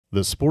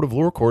The sport of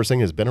lure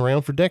coursing has been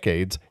around for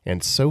decades,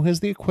 and so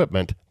has the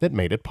equipment that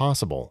made it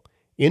possible.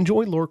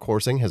 Injoy lure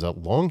coursing has a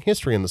long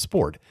history in the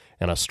sport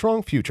and a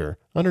strong future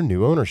under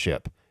new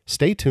ownership.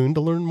 Stay tuned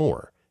to learn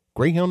more.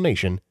 Greyhound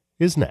Nation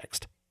is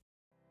next.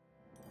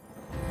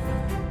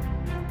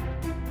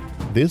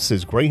 This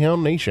is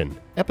Greyhound Nation,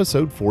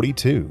 episode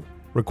 42,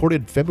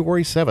 recorded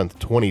February 7th,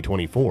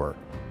 2024,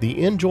 the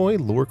Injoy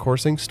lure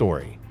coursing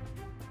story.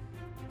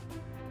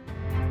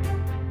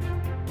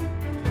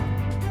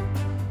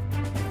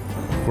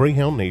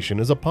 Greyhound Nation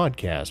is a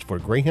podcast for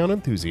Greyhound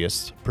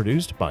enthusiasts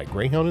produced by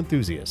Greyhound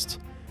enthusiasts.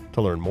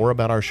 To learn more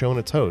about our show and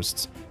its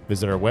hosts,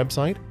 visit our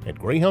website at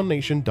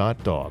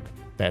greyhoundnation.dog.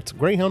 That's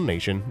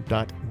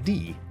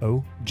greyhoundnation.dog.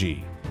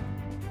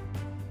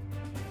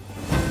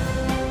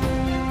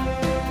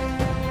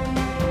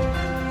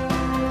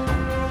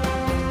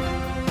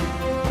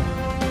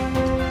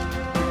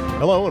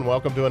 Hello and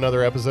welcome to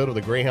another episode of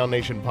the Greyhound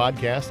Nation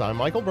podcast. I'm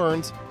Michael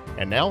Burns,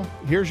 and now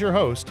here's your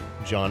host,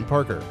 John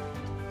Parker.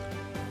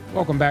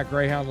 Welcome back,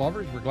 Greyhound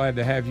lovers. We're glad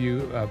to have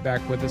you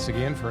back with us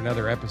again for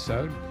another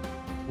episode.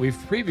 We've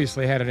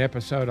previously had an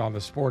episode on the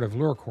sport of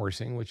lure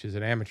coursing, which is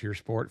an amateur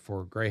sport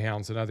for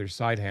greyhounds and other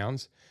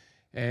sighthounds.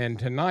 And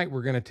tonight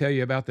we're going to tell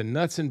you about the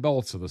nuts and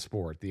bolts of the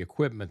sport, the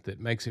equipment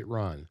that makes it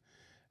run.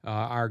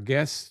 Our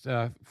guests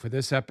for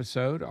this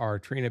episode are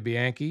Trina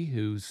Bianchi,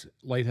 whose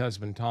late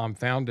husband Tom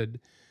founded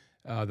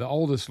the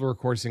oldest lure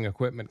coursing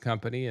equipment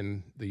company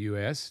in the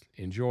U.S.,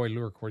 Enjoy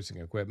Lure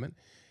Coursing Equipment.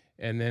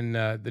 And then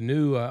the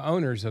new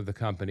owners of the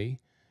company,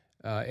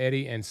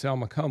 Eddie and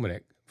Selma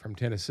Kominek from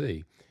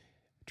Tennessee.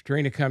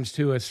 Trina comes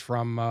to us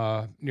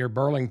from near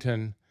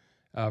Burlington,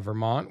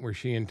 Vermont, where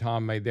she and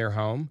Tom made their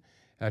home.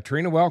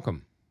 Trina,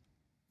 welcome.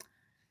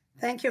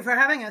 Thank you for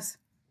having us.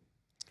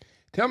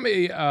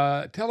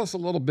 Tell us a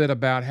little bit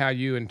about how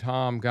you and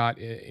Tom got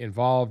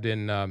involved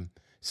in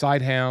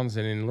sighthounds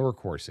and in lure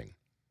coursing.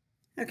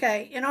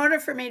 Okay, in order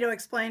for me to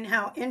explain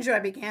how Injoy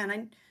began,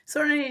 I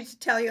sort of need to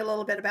tell you a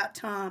little bit about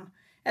Tom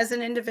as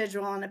an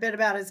individual and a bit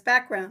about his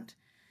background.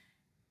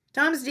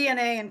 Tom's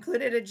DNA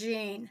included a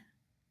gene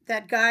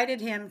that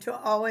guided him to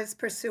always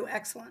pursue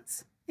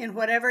excellence in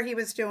whatever he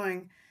was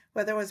doing,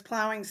 whether it was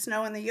plowing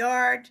snow in the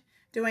yard,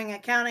 doing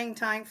accounting,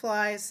 tying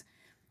flies,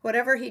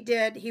 whatever he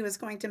did, he was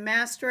going to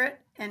master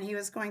it and he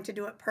was going to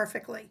do it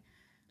perfectly.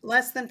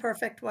 Less than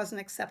perfect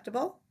wasn't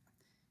acceptable,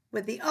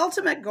 with the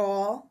ultimate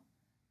goal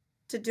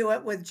to do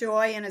it with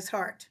joy in his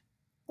heart,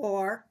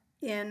 or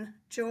in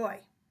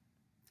joy.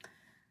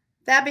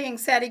 That being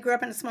said, he grew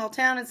up in a small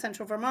town in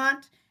central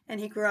Vermont, and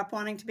he grew up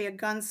wanting to be a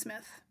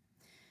gunsmith.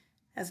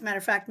 As a matter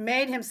of fact,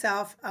 made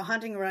himself a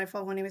hunting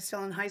rifle when he was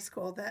still in high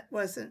school. That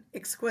was an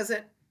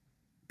exquisite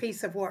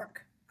piece of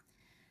work.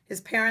 His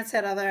parents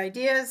had other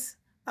ideas,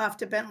 off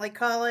to Bentley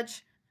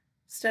College,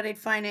 studied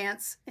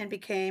finance, and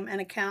became an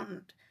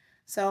accountant.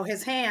 So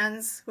his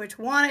hands, which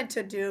wanted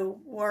to do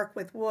work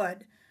with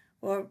wood,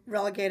 were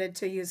relegated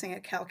to using a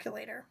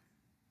calculator.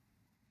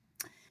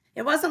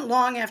 It wasn't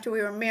long after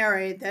we were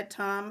married that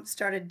Tom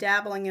started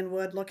dabbling in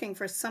wood, looking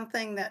for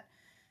something that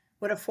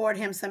would afford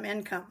him some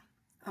income.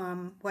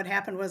 What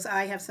happened was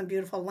I have some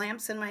beautiful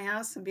lamps in my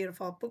house, some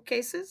beautiful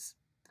bookcases,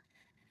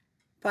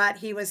 but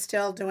he was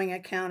still doing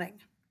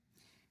accounting.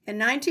 In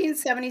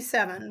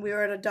 1977, we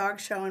were at a dog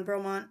show in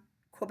Bromont,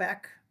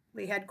 Quebec.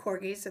 We had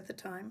corgis at the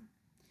time,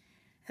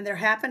 and there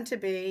happened to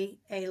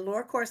be a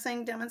lure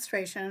coursing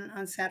demonstration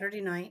on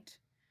Saturday night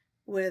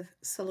with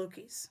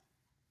Salukis.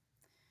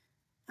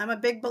 I'm a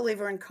big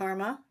believer in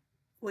karma.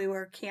 We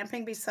were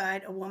camping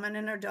beside a woman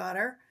and her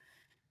daughter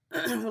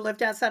who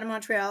lived outside of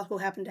Montreal, who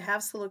happened to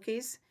have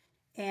Salukis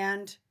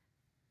and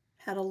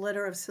had a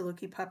litter of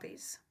Saluki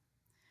puppies.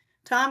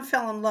 Tom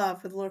fell in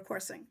love with lure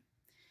coursing.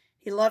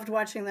 He loved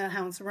watching the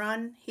hounds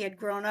run. He had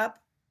grown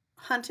up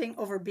hunting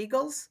over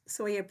beagles,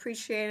 so he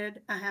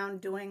appreciated a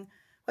hound doing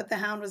what the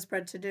hound was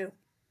bred to do.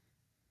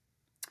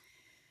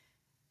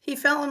 He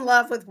fell in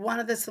love with one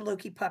of the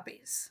Saluki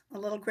puppies, a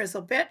little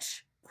grizzle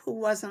bitch who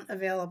wasn't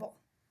available.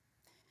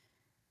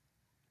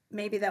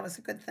 Maybe that was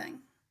a good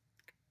thing.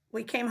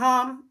 We came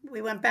home.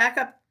 We went back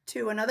up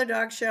to another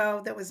dog show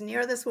that was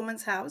near this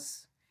woman's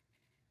house,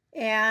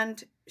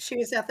 and she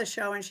was at the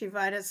show, and she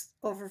invited us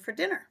over for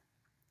dinner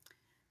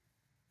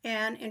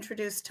and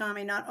introduced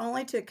Tommy not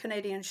only to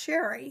Canadian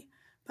Sherry,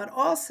 but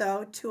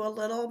also to a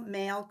little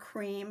male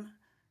cream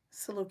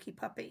Saluki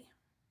puppy.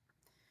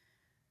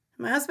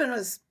 My husband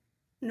was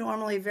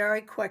normally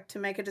very quick to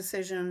make a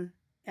decision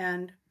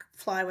and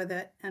fly with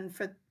it, and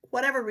for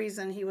whatever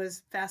reason, he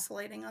was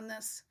vacillating on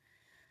this.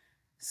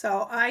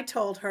 So I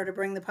told her to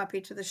bring the puppy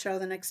to the show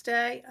the next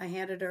day. I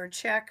handed her a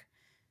check,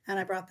 and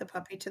I brought the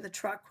puppy to the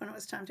truck when it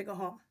was time to go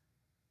home.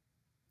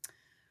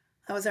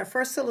 That was our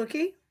first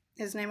Saluki.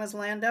 His name was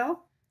Lando,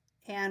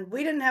 and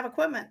we didn't have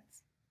equipment,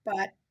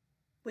 but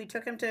we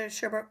took him to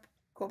Sherbrooke,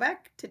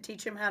 Quebec to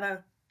teach him how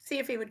to see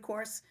if he would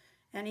course,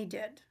 and he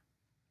did.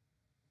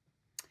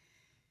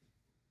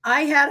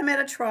 I had him at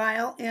a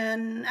trial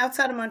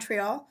outside of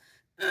Montreal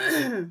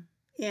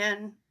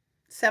in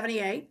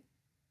 78,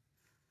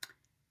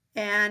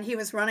 and he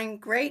was running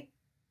great,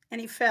 and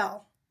he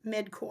fell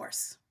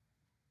mid-course.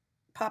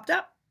 Popped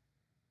up,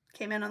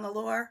 came in on the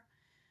lure.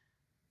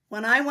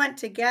 When I went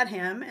to get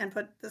him and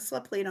put the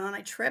slip lead on,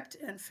 I tripped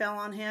and fell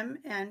on him,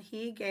 and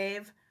he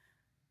gave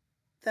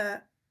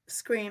the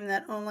scream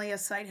that only a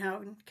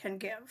sighthound can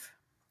give.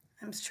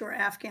 I'm sure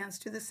Afghans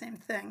do the same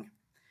thing.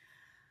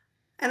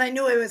 And I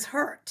knew he was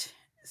hurt.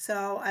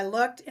 So I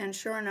looked, and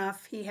sure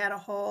enough, he had a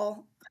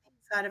hole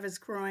inside of his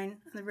groin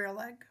on the rear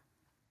leg.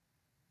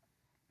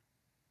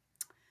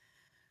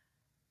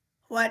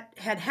 What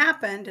had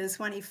happened is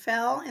when he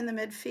fell in the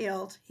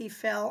midfield, he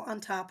fell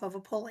on top of a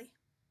pulley.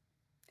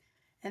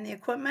 And the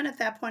equipment at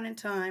that point in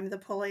time, the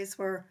pulleys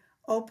were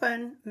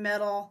open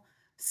metal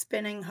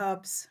spinning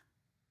hubs.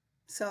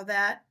 So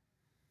that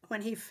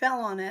when he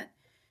fell on it,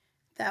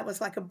 that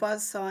was like a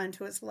buzzsaw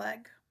into his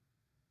leg.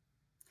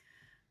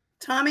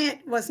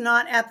 Tommy was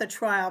not at the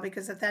trial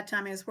because at that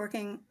time he was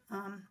working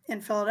in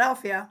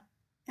Philadelphia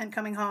and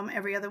coming home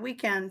every other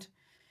weekend.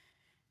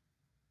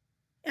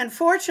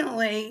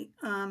 Unfortunately,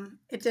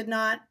 it did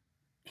not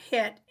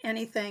hit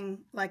anything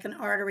like an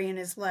artery in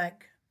his leg.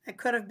 It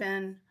could have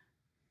been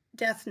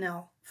death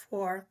knell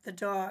for the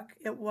dog.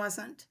 It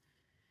wasn't.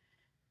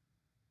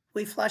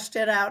 We flushed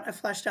it out. I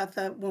flushed out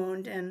the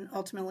wound, and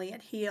ultimately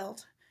it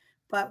healed.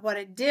 But what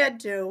it did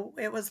do,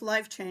 it was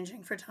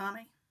life-changing for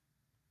Tommy,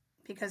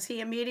 because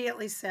he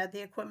immediately said,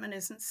 the equipment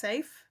isn't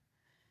safe.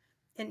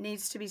 It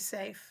needs to be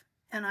safe,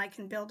 and I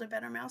can build a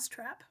better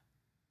mousetrap.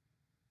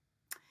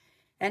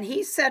 And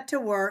he set to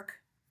work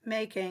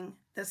making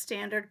the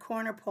standard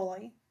corner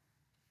pulley,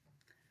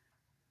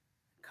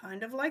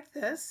 kind of like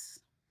this,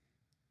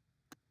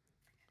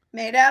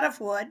 made out of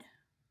wood.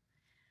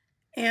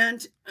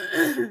 And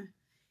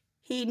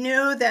he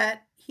knew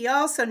that he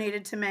also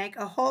needed to make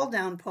a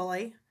hold-down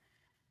pulley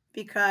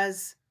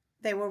because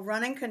they were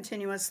running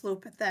continuous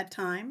loop at that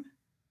time.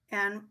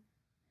 And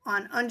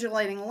on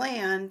undulating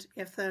land,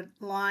 if the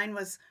line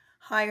was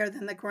higher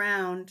than the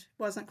ground,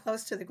 wasn't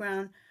close to the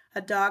ground,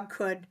 a dog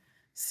could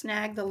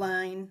snag the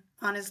line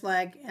on his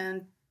leg,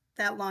 and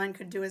that line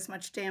could do as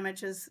much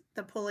damage as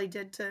the pulley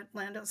did to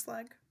Lando's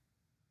leg.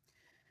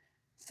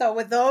 So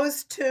with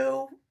those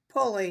two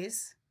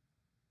pulleys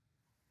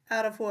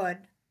out of wood,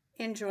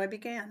 Injoy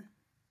began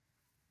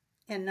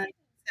in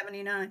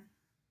 1979.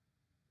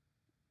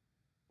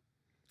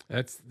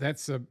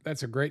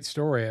 That's a great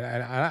story.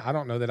 I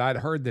don't know that I'd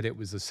heard that it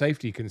was a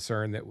safety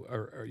concern that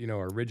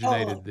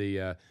originated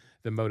the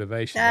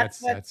motivation.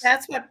 That's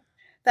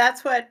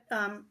what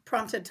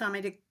prompted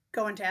Tommy to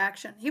go into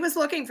action. He was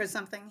looking for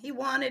something. He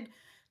wanted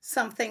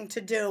something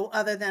to do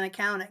other than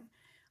accounting,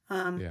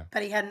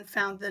 but he hadn't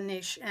found the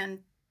niche, and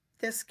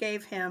this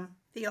gave him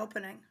the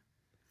opening.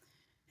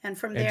 And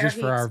from there, just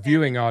for our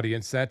viewing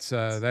audience, that's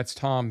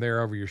Tom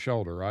there over your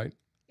shoulder, right?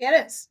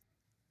 It is.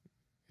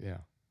 Yeah.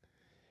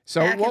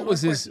 So what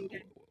was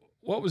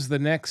the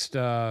next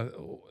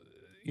hurdle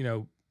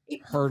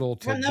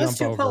to from those jump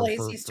two over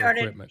pulleys? for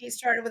equipment? He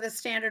started with a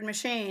standard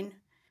machine,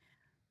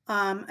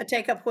 a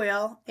take-up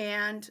wheel,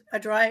 and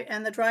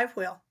the drive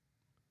wheel.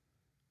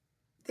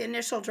 The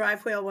initial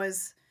drive wheel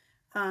was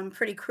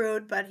pretty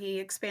crude, but he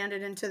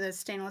expanded into the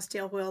stainless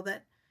steel wheel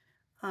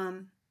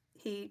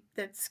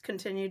that's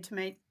continued to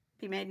be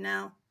made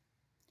now.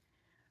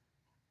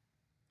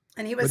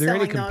 And he was Were there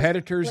any selling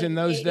competitors in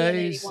those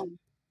days? 81.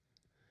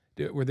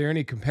 Were there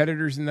any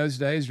competitors in those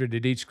days, or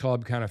did each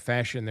club kind of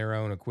fashion their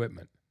own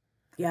equipment?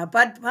 Yeah,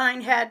 Bud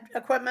Pine had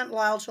equipment,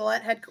 Lyle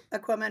Gillette had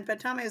equipment, but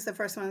Tommy was the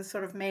first one that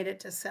sort of made it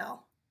to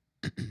sell.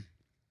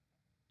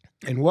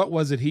 And what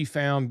was it he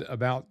found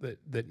about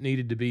that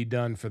needed to be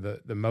done for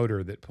the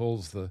motor that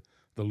pulls the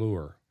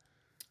lure?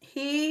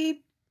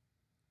 He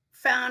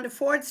found a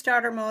Ford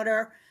starter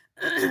motor,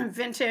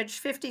 vintage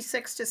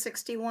 56 to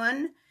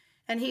 61,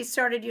 and he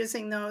started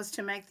using those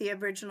to make the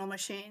original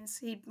machines.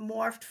 He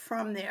morphed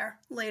from there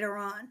later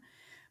on.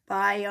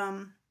 By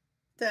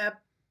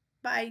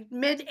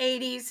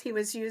mid-'80s, he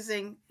was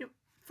using,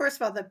 first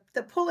of all,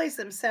 the pulleys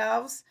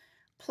themselves,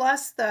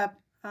 plus the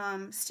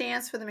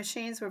stands for the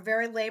machines were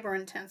very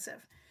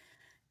labor-intensive.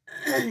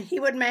 He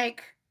would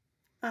make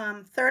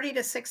 30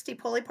 to 60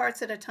 pulley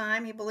parts at a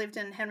time. He believed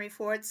in Henry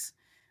Ford's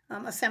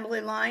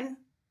assembly line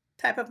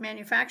type of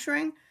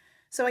manufacturing.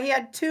 So he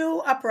had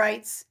two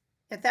uprights.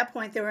 At that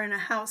point, they were in a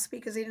house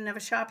because he didn't have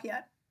a shop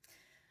yet,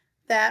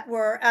 that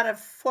were out of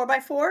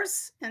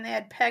 4x4s, and they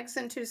had pegs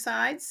in two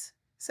sides.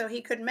 So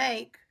he could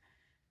make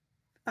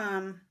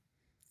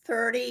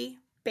 30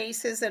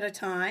 bases at a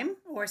time,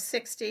 or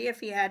 60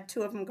 if he had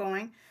two of them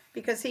going,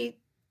 because he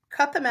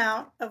cut them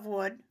out of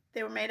wood.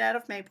 They were made out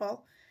of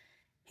maple.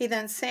 He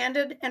then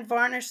sanded and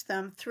varnished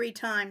them 3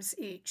 times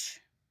each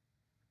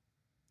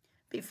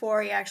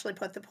before he actually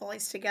put the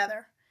pulleys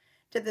together.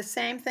 Did the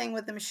same thing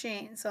with the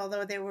machines,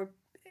 although they were,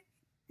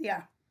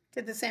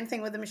 did the same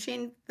thing with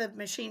the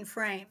machine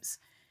frames,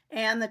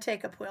 and the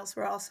take-up wheels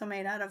were also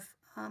made out of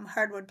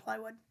hardwood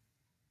plywood.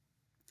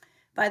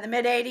 By the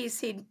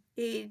mid-'80s,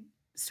 he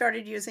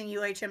started using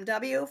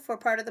UHMW for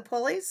part of the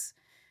pulleys,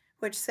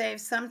 which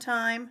saved some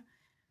time.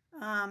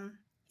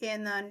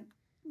 In the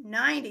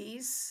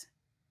 '90s,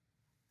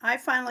 I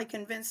finally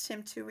convinced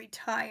him to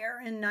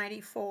retire in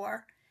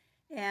 94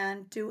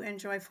 and do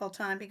Injoy full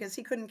time because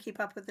he couldn't keep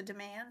up with the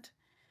demand.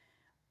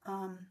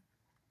 And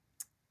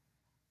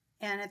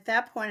at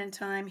that point in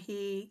time,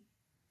 he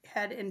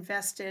had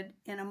invested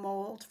in a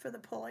mold for the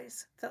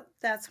pulleys. So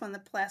that's when the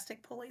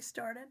plastic pulleys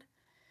started.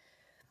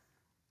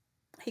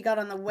 He got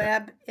on the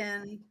web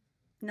in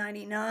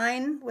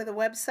 99 with a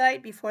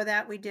website. Before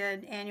that, we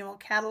did annual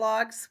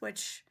catalogs,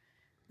 which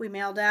we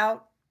mailed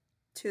out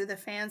to the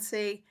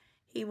fancy.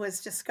 He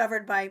was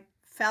discovered by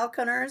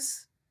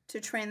falconers to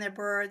train their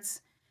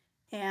birds,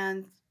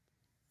 and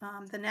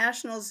the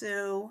National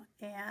Zoo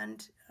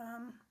and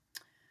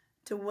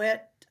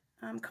DeWitt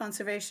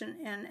Conservation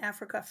in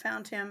Africa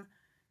found him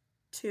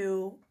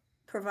to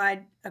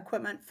provide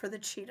equipment for the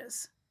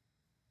cheetahs.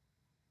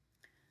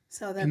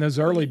 So that in those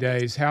early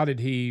days, how did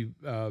he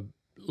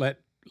let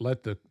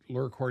the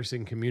lure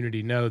coursing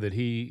community know that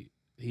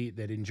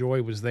that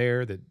Enjoy was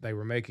there, that they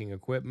were making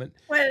equipment?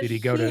 Well, did he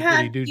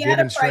do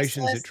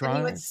demonstrations at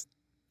trials?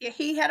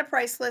 He had a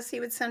price list. He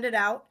would send it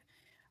out.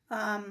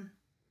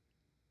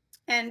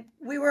 And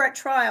we were at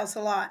trials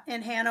a lot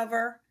in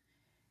Hanover.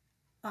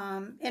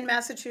 In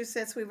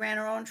Massachusetts, we ran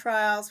our own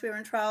trials. We were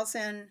in trials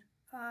in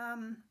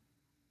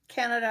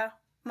Canada,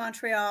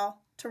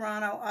 Montreal,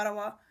 Toronto,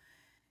 Ottawa.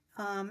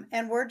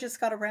 And word just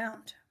got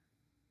around.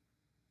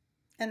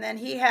 And then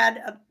he had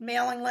a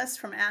mailing list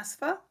from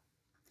ASFA.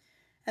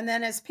 And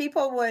then as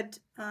people would,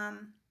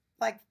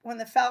 like when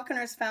the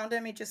falconers found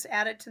him, he just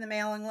added to the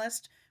mailing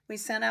list. We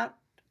sent out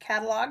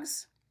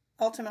catalogs,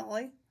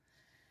 ultimately,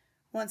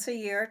 once a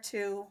year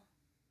to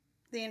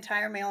the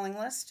entire mailing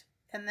list.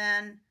 And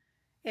then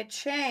it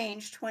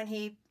changed when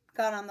he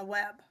got on the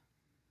web.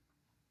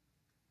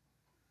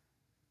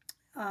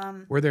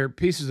 Were there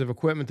pieces of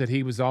equipment that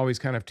he was always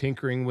kind of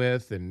tinkering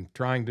with and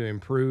trying to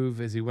improve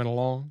as he went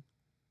along?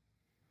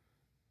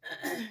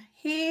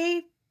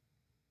 He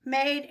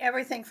made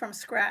everything from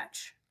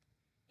scratch.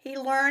 He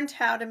learned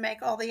how to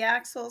make all the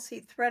axles.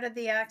 He threaded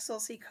the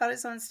axles. He cut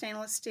his own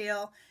stainless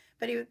steel.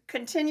 But he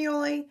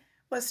continually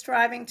was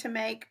striving to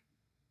make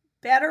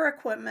better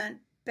equipment,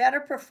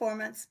 better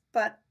performance.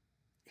 But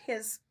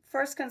his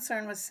first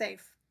concern was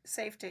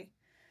safety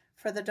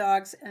for the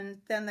dogs and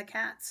then the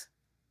cats.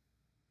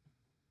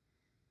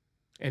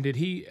 And did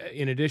he,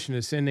 in addition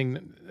to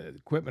sending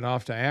equipment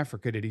off to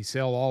Africa, did he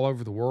sell all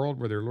over the world?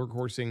 Were there lure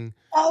coursing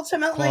clubs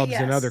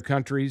in other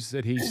countries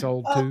that he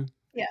sold to?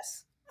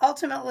 Yes.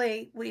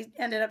 Ultimately, we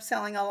ended up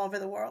selling all over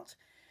the world.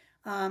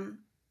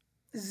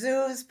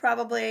 Zoos,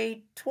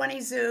 probably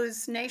 20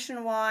 zoos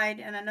nationwide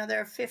and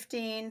another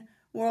 15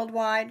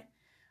 worldwide.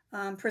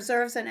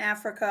 Preserves in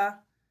Africa,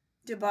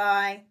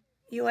 Dubai,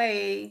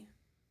 UAE,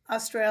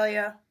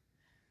 Australia,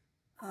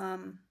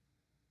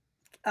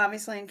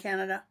 obviously in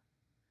Canada.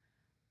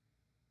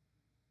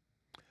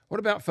 What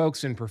about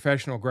folks in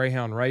professional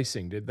greyhound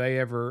racing? Did they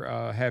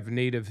ever have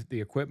need of the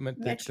equipment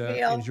that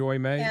Enjoy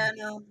made?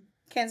 And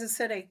Kansas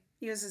City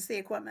uses the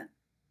equipment.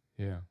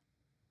 Yeah.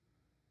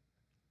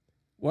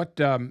 What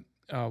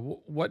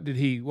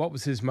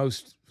was his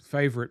most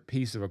favorite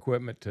piece of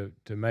equipment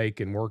to make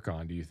and work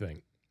on, do you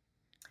think?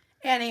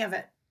 Any of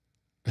it.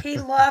 He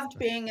loved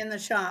being in the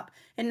shop.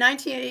 In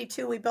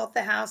 1982, we built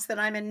the house that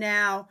I'm in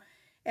now.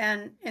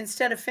 And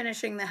instead of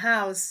finishing the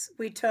house,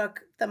 we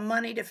took the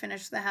money to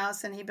finish the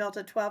house, and he built a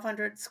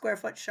 1,200 square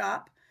foot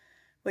shop,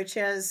 which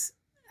is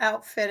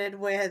outfitted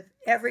with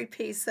every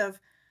piece of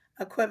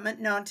equipment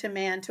known to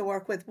man to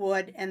work with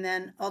wood, and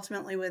then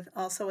ultimately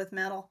also with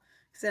metal.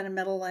 He's in a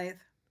metal lathe.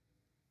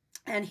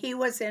 And he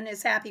was in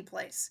his happy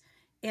place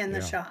in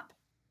the shop.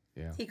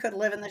 Yeah. He could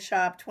live in the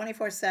shop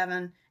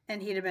 24/7,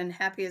 and he'd have been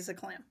happy as a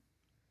clam.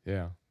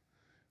 Yeah.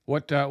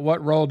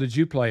 What role did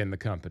you play in the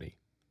company?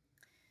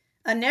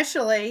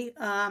 Initially,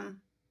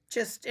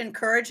 just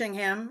encouraging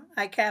him.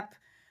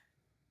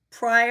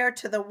 Prior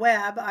to the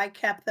web, I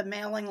kept the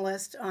mailing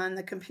list on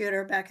the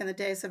computer back in the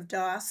days of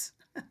DOS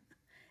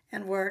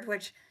and Word,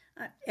 which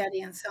Eddie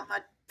and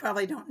Selma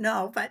probably don't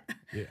know, but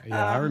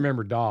yeah, I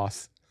remember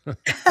DOS.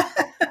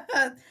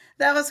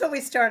 That was what we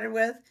started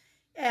with.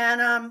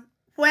 And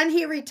when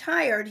he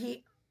retired,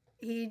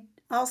 he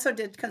also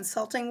did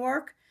consulting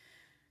work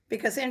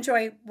because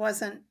Injoy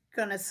wasn't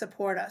going to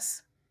support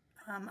us.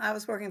 I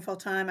was working full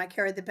time. I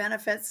carried the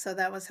benefits, so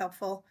that was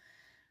helpful.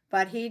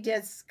 But he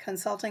did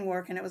consulting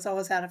work, and it was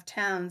always out of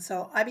town.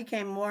 So I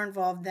became more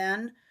involved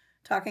then,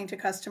 talking to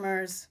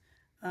customers,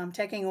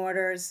 taking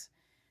orders.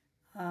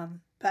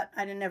 But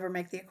I didn't ever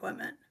make the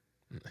equipment.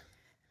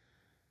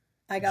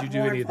 I got Did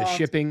you do any of the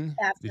shipping?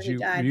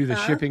 Were you the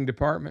shipping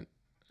department?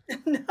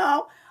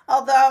 No,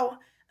 although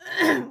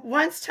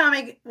once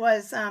Tommy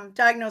was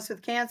diagnosed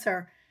with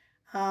cancer,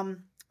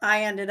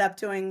 I ended up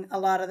doing a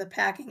lot of the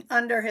packing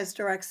under his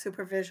direct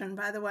supervision,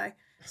 by the way,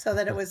 so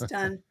that it was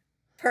done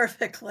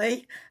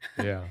perfectly.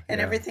 Yeah. And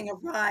everything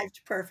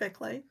arrived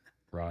perfectly.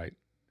 Right.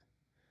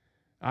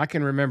 I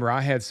can remember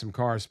I had some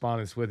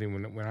correspondence with him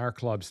when our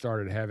club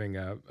started having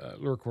a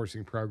lure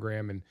coursing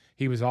program, and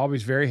he was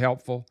always very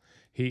helpful.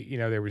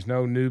 There was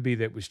no newbie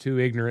that was too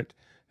ignorant.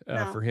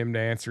 No. for him to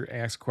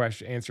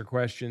answer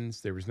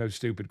questions. There was no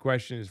stupid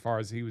question as far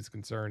as he was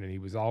concerned, and he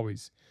was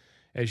always,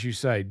 as you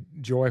say,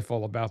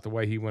 joyful about the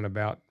way he went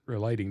about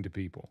relating to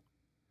people.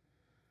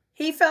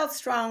 He felt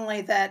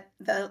strongly that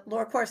the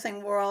lure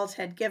coursing world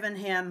had given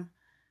him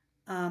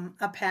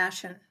a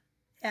passion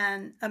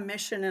and a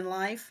mission in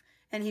life,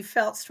 and he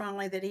felt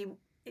strongly that he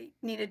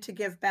needed to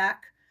give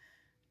back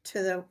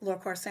to the lure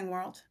coursing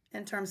world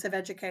in terms of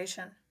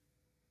education.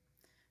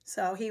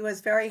 So he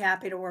was very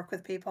happy to work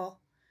with people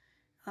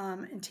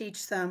and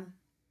teach them.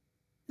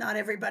 Not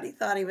everybody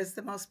thought he was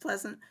the most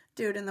pleasant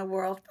dude in the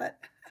world, but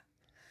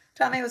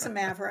Tommy was a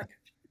maverick.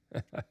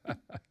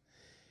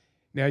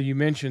 Now, you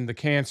mentioned the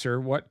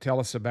cancer. Tell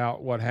us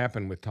about what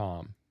happened with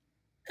Tom.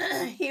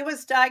 He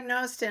was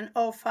diagnosed in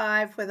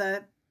 2005 with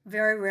a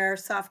very rare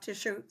soft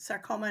tissue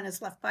sarcoma in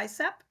his left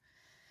bicep.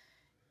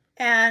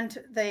 And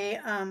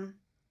the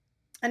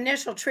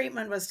initial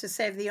treatment was to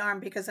save the arm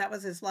because that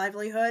was his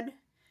livelihood.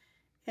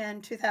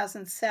 In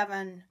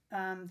 2007,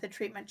 the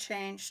treatment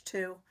changed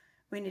to,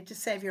 we need to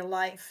save your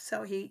life.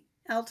 So he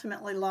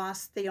ultimately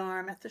lost the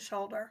arm at the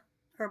shoulder,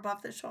 or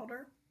above the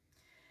shoulder,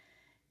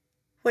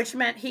 which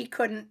meant he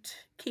couldn't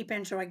keep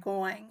Injoy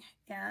going.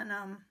 And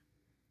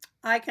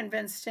I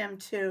convinced him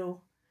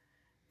to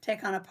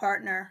take on a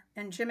partner.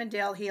 And Jim and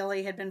Dale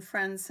Healy had been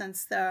friends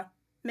since the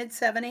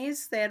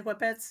mid-70s. They had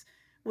whippets.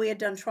 We had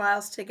done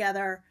trials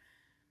together.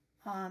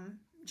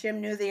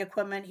 Jim knew the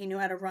equipment. He knew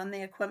how to run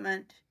the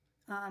equipment.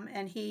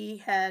 And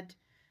he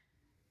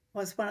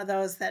was one of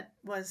those that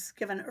was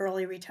given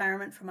early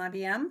retirement from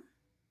IBM.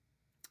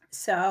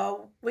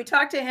 So we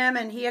talked to him,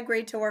 and he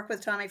agreed to work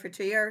with Tommy for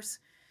 2 years.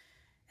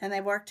 And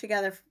they worked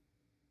together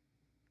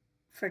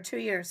for 2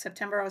 years,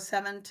 September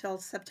 2007 till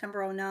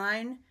September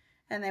 2009.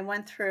 And they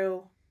went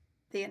through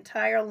the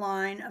entire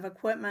line of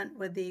equipment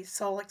with the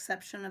sole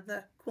exception of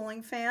the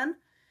cooling fan.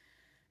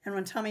 And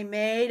when Tommy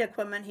made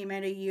equipment, he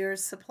made a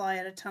year's supply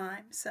at a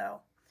time.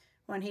 So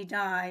when he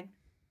died,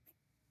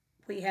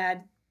 we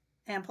had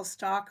ample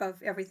stock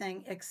of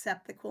everything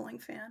except the cooling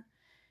fan.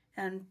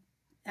 And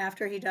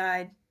after he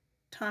died,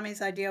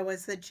 Tommy's idea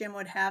was that Jim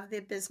would have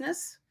the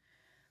business.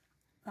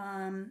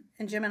 And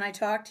Jim and I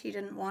talked. He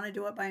didn't want to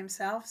do it by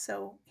himself,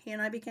 so he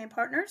and I became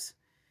partners,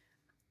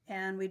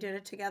 and we did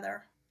it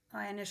together.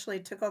 I initially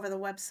took over the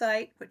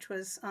website, which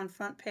was on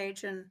front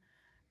page and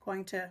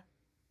going to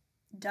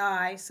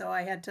die, so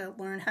I had to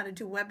learn how to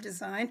do web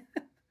design.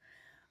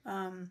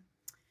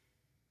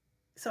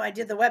 So I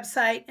did the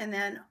website, and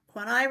then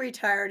when I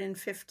retired in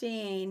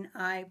 2015,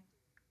 I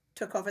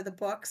took over the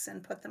books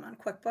and put them on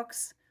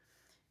QuickBooks.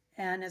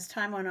 And as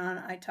time went on,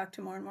 I talked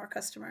to more and more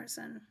customers,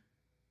 and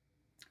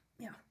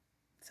yeah,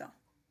 so.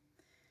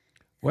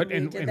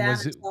 And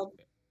was it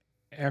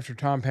after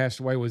Tom passed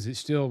away? Was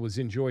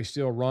Injoy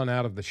still run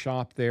out of the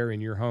shop there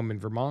in your home in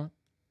Vermont?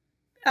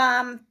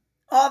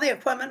 All the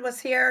equipment was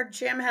here.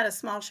 Jim had a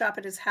small shop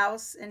at his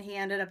house, and he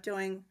ended up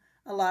doing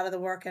a lot of the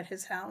work at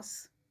his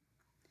house.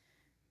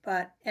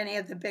 But any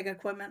of the big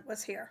equipment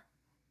was here.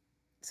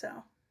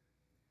 So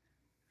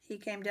he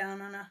came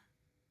down on a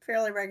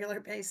fairly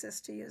regular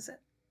basis to use it.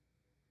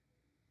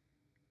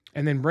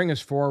 And then bring us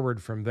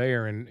forward from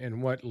there,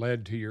 and what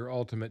led to your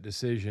ultimate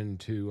decision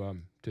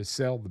to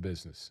sell the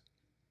business.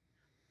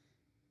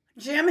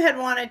 Jim had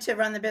wanted to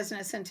run the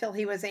business until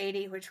he was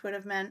 80, which would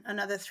have meant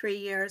another 3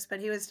 years, but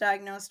he was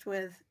diagnosed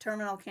with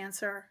terminal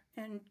cancer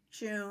in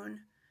June.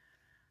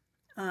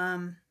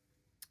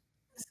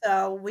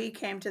 So we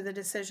came to the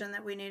decision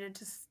that we needed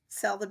to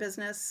sell the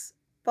business.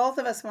 Both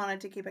of us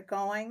wanted to keep it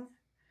going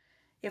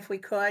if we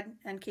could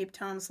and keep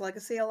Tom's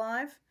legacy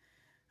alive.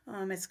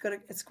 It's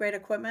good. It's great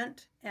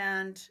equipment,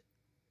 and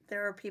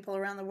there are people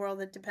around the world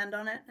that depend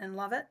on it and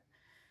love it.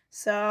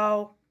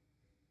 So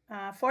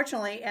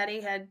fortunately,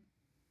 Eddie had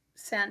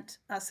sent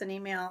us an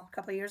email a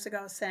couple of years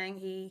ago saying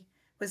he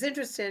was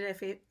interested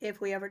if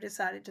we ever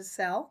decided to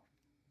sell.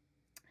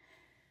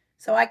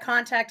 So I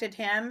contacted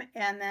him,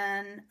 and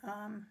then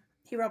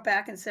he wrote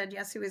back and said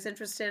yes, he was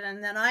interested.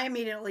 And then I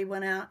immediately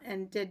went out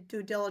and did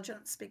due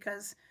diligence,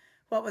 because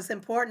what was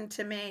important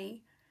to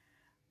me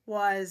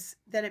was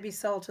that it be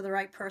sold to the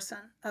right person.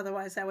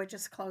 Otherwise, I would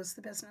just close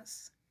the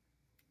business.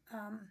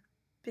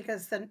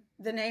 Because the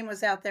name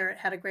was out there. It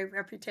had a great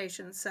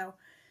reputation, so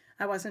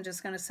I wasn't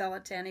just going to sell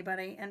it to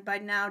anybody. And by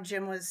now,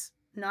 Jim was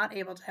not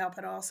able to help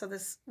at all, so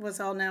this was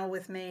all now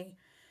with me.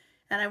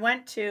 And I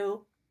went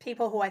to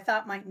people who I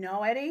thought might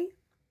know Eddie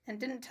and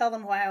didn't tell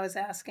them why I was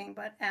asking,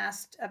 but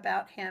asked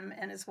about him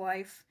and his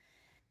wife.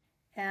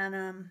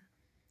 And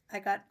I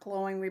got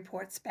glowing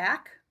reports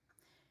back.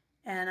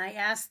 And I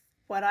asked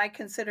what I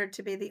considered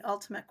to be the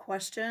ultimate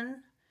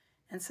question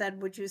and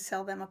said, would you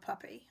sell them a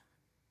puppy?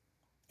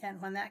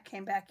 And when that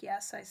came back,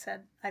 yes, I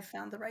said, I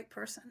found the right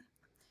person.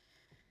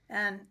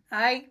 And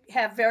I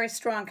have very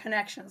strong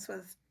connections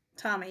with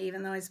Tommy,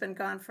 even though he's been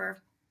gone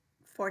for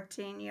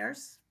 14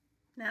 years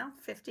now,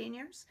 15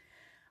 years.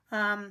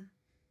 And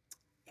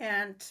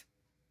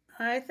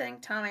I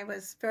think Tommy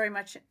was very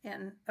much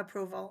in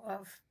approval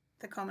of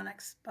the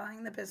Komineks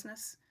buying the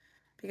business,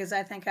 because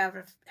I think I would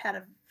have had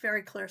a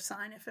very clear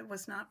sign if it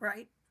was not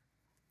right.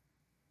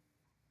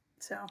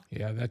 So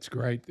Yeah, that's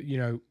great. You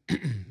know,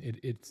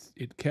 it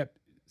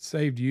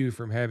saved you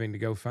from having to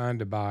go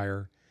find a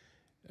buyer,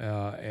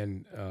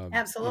 and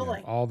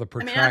absolutely. all the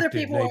I mean, other protracted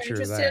people were nature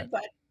of that. interested,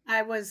 but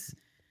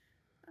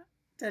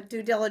the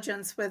due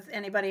diligence with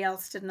anybody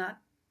else did not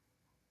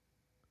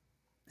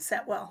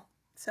set well.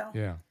 So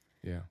Yeah,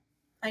 yeah,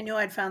 I knew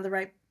I'd found the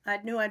right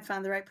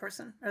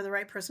person, or the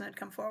right person had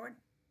come forward.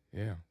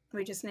 yeah.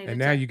 We just needed And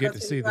now to you go get to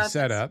through see the the process.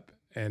 setup,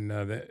 and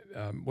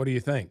what do you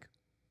think?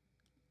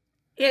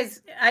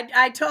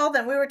 I told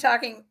them, we were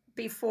talking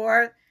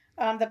before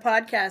the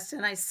podcast,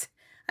 and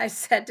I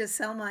said to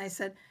Selma, I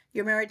said,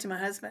 "You're married to my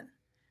husband.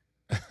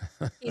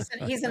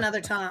 He's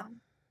another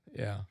Tom."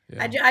 Yeah,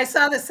 I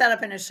saw the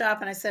setup in his shop,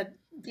 and I said,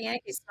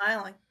 "Bianchi's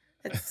smiling.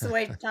 That's the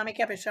way Tommy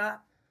kept his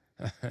shop."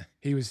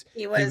 he was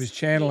He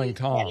channeling had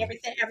Tom.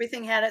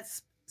 everything had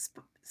its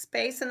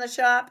space in the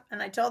shop,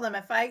 and I told them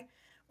if I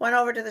went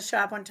over to the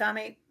shop when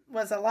Tommy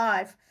was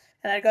alive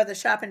and I'd go to the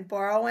shop and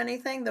borrow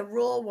anything, the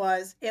rule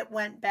was it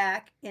went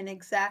back in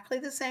exactly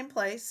the same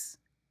place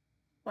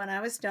when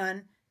I was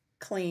done,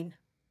 clean.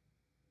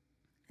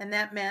 And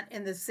that meant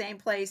in the same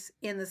place,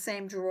 in the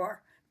same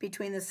drawer,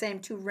 between the same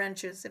two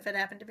wrenches, if it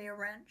happened to be a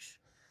wrench.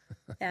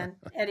 And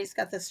Eddie's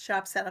got this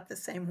shop set up the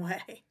same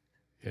way.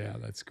 Yeah,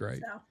 that's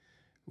great. So,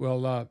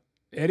 Well,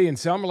 Eddie and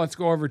Selma, let's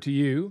go over to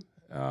you.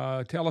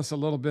 Tell us a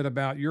little bit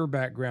about your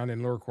background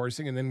in lure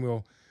coursing, and then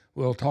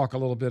we'll talk a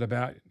little bit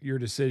about your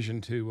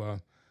decision to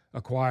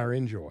acquire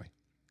Injoy.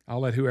 I'll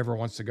let whoever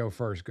wants to go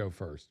first go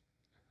first.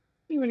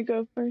 You want to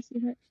go first?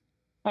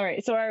 All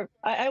right. So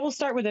I will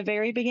start with the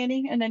very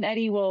beginning, and then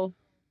Eddie will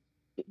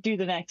do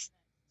the next.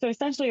 So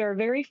essentially, our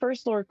very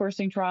first lure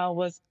coursing trial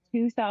was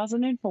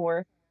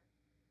 2004.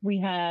 We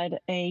had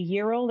a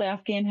year-old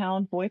Afghan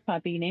hound boy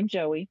puppy named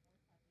Joey.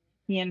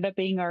 He ended up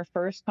being our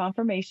first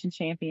conformation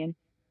champion.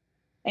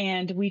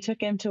 And we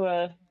took him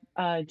to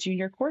a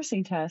junior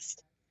coursing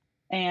test,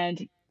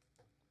 and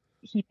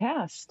he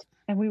passed.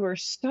 And we were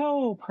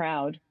so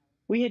proud.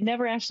 We had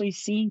never actually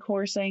seen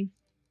coursing.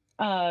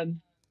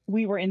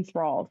 We were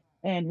enthralled.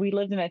 And we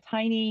lived in a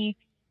tiny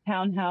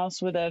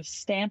townhouse with a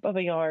stamp of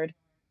a yard.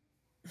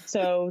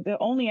 So the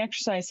only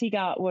exercise he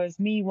got was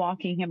me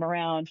walking him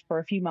around for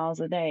a few miles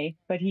a day,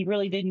 but he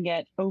really didn't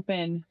get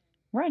open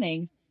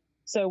running.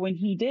 So when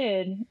he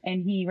did,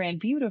 and he ran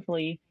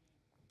beautifully,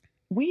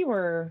 we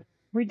were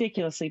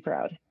ridiculously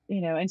proud,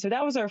 and so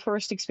that was our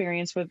first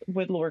experience with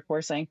lure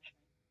coursing.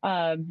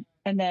 And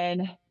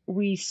then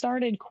we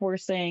started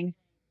coursing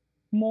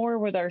more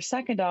with our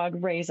second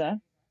dog,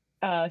 Reza.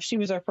 She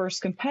was our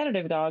first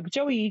competitive dog.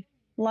 Joey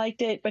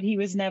liked it, but he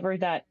was never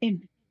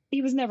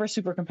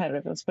super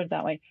competitive. Let's put it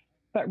that way.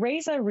 But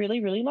Reza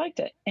really, really liked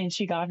it. And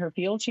she got her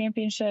field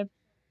championship.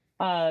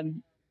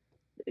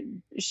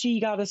 She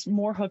got us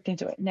more hooked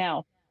into it.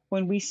 Now,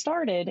 when we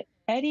started,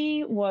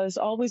 Eddie was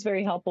always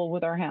very helpful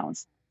with our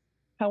hounds.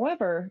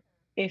 However,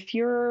 if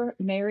you're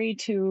married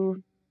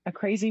to a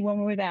crazy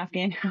woman with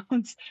Afghan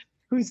hounds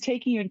who's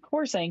taking you to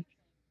coursing,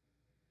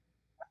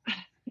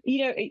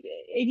 and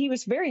he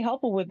was very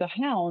helpful with the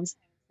hounds,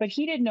 but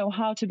he didn't know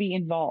how to be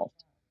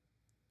involved.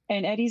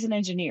 And Eddie's an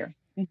engineer,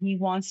 and he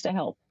wants to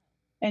help.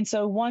 And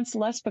so once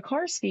Les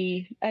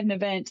Pekarsky at an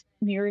event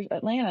near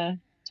Atlanta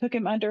took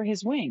him under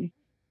his wing.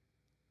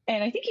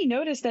 And I think he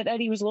noticed that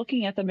Eddie was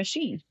looking at the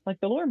machine, like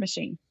the lure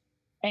machine.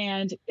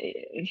 And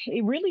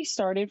it really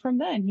started from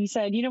then. He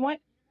said, "You know what?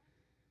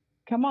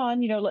 Come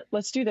on,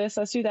 let's do this.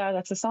 Let's do that.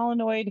 That's a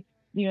solenoid.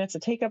 It's a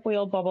take-up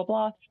wheel, blah, blah,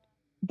 blah."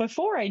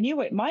 Before I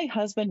knew it, my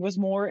husband was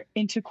more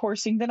into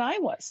coursing than I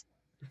was.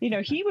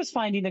 He was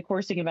finding the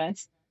coursing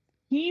events.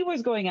 He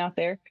was going out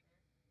there.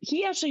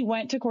 He actually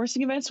went to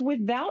coursing events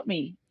without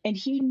me, and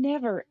he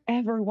never,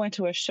 ever went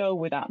to a show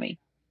without me.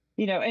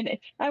 And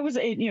I was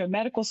in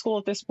medical school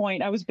at this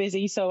point. I was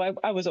busy, so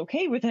I was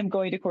okay with him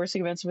going to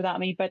coursing events without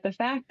me. But the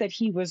fact that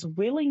he was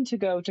willing to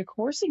go to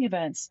coursing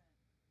events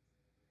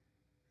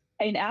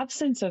in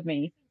absence of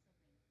me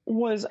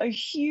was a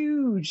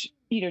huge,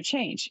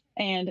 change.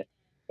 And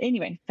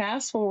anyway,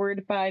 fast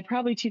forward by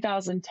probably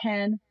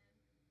 2010.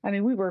 I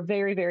mean, we were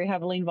very, very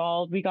heavily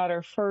involved. We got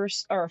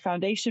our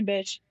foundation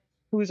bitch,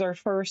 who was our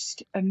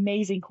first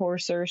amazing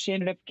courser. She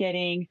ended up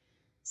getting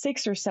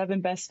 6 or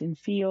 7 best in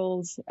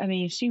fields. I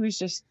mean, she was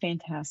just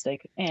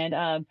fantastic. And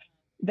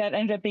that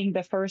ended up being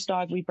the first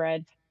dog we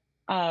bred.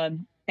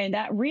 And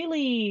that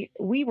really,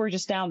 we were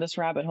just down this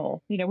rabbit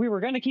hole. We were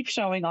going to keep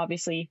showing,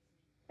 obviously,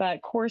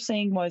 but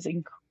coursing was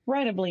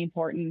incredibly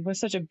important. It was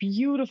such a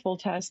beautiful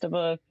test of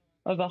a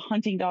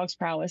hunting dog's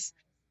prowess.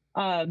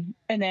 And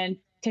then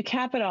to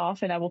cap it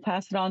off, and I will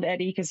pass it on to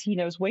Eddie because he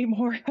knows way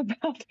more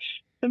about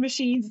the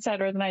machines, et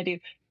cetera, than I do.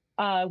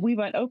 We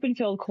went open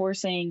field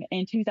coursing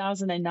in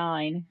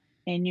 2009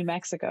 in New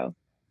Mexico.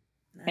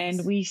 Nice.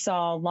 And we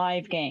saw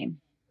live game.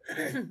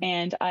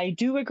 And I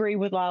do agree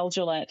with Lyle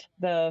Gillette,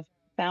 the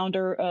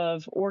founder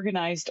of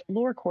organized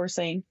lure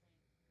coursing,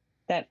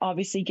 that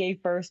obviously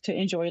gave birth to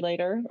Injoy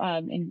later,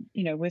 and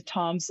with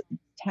Tom's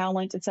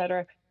talent, et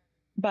cetera.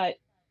 But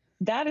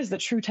that is the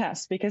true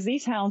test, because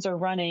these hounds are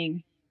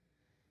running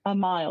a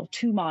mile,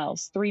 2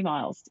 miles, 3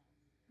 miles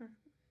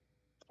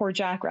for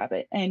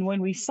Jackrabbit. And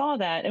when we saw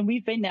that, and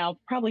we've been now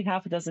probably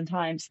half a dozen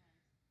times,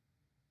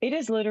 it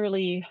is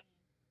literally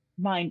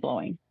mind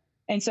blowing.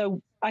 And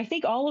so I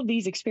think all of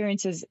these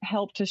experiences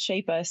help to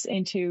shape us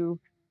into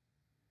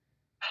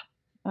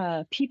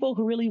people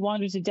who really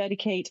wanted to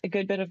dedicate a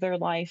good bit of their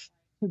life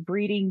to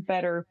breeding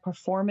better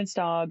performance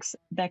dogs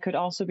that could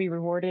also be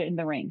rewarded in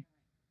the ring.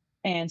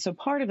 And so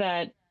part of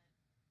that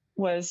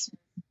was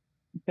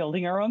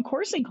building our own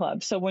coursing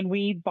club. So when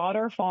we bought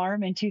our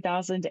farm in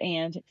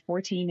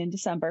 2014 in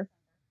December,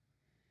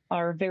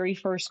 our very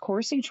first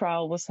coursing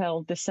trial was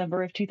held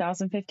December of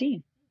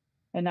 2015.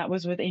 And that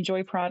was with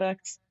Injoy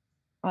products.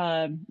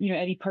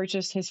 Eddie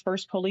purchased his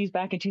first pulleys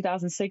back in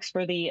 2006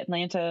 for the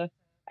Atlanta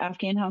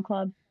Afghan Hound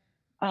Club.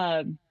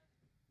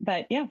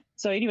 But yeah,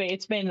 so anyway,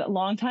 it's been a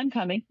long time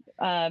coming.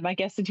 I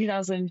guess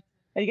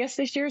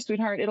this year,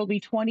 sweetheart, it'll be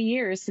 20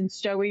 years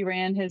since Joey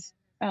ran his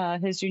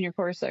junior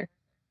courser.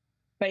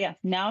 But yeah,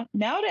 now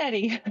to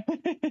Eddie.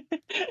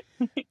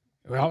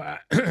 Well,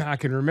 I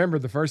can remember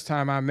the first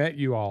time I met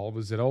you all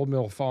was at Old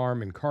Mill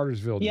Farm in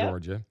Cartersville, Yep.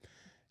 Georgia.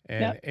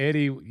 And Yep.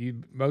 Eddie,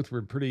 you both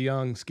were pretty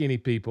young, skinny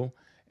people.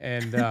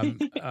 And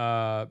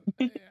I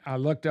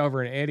looked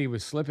over and Eddie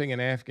was slipping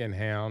an Afghan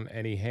hound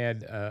and he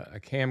had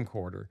a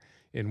camcorder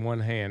in one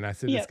hand. I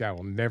said, this Yep. guy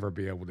will never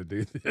be able to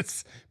do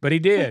this. But he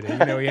did.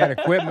 And, he had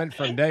equipment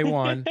from day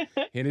one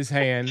in his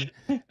hand.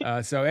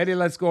 So, Eddie,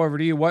 let's go over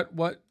to you.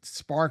 What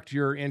sparked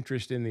your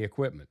interest in the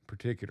equipment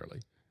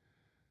particularly?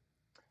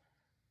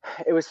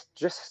 It was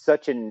just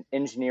such an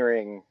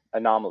engineering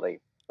anomaly.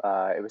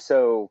 It was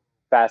so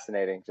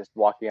fascinating just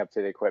walking up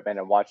to the equipment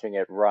and watching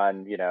it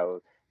run.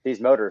 These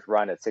motors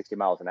run at 60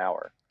 miles an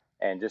hour,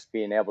 and just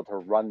being able to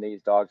run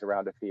these dogs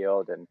around a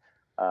field. And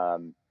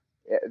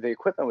the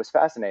equipment was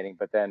fascinating,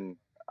 but then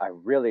I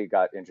really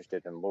got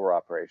interested in lure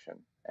operation.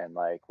 And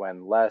like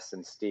when Les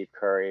and Steve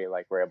Curry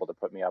were able to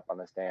put me up on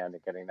the stand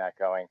and getting that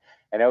going.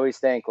 And I always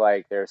think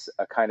there's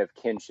a kind of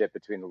kinship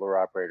between the lure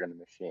operator and the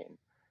machine,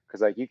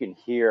 because you can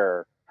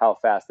hear how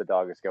fast the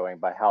dog is going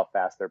by how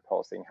fast they're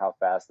pulsing, how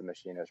fast the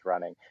machine is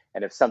running.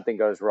 And if something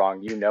goes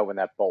wrong, when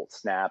that bolt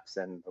snaps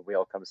and the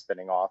wheel comes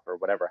spinning off or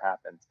whatever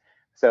happens.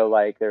 So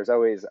there's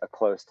always a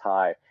close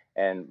tie.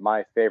 And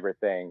my favorite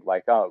thing,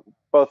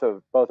 both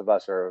of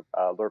us are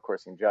lure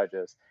coursing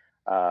judges,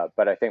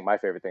 but I think my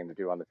favorite thing to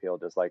do on the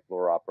field is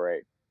lure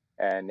operate.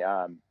 And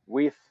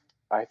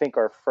I think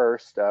our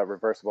first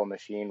reversible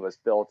machine was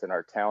built in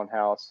our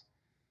townhouse.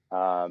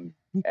 And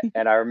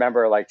I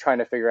remember trying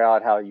to figure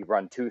out how you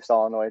run two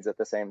solenoids at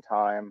the same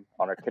time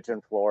on our kitchen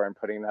floor and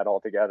putting that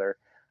all together.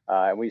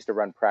 And we used to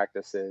run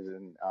practices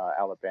in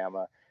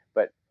Alabama,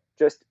 but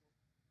just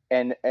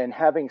and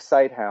having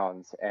sight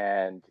hounds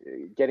and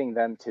getting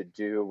them to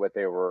do what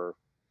they were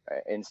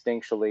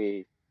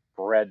instinctually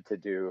bred to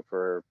do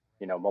for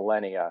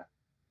millennia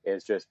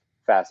is just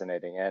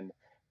fascinating. And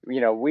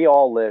we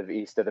all live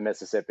east of the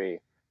Mississippi,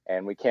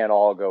 and we can't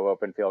all go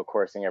open field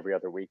coursing every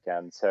other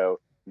weekend.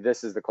 So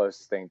this is the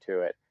closest thing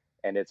to it.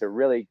 And it's a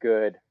really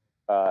good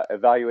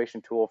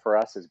evaluation tool for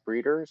us as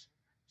breeders,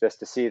 just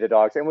to see the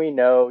dogs. And we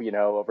know,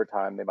 over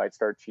time they might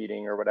start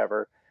cheating or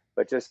whatever,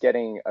 but just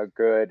getting a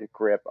good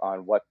grip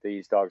on what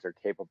these dogs are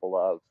capable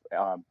of.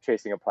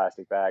 Chasing a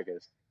plastic bag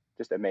is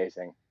just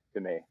amazing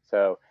to me.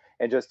 So,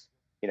 and just,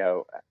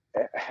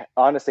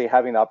 honestly,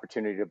 having the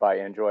opportunity to buy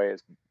Injoy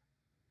is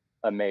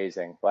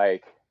amazing.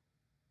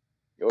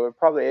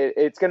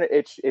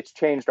 It's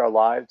changed our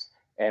lives,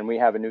 and we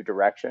have a new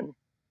direction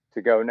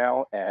to go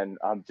now, and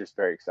I'm just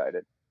very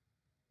excited.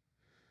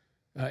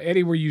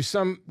 Eddie, were you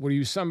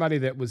somebody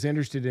that was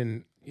interested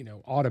in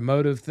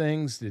automotive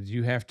things? Did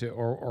you have to,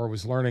 or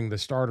was learning the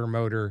starter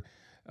motor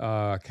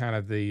kind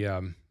of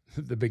the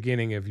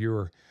beginning of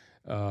your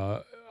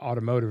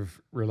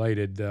automotive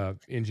related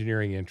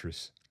engineering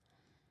interests?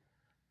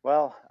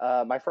 Well,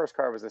 my first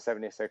car was a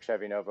 '76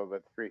 Chevy Nova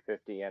with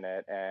 350 in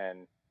it,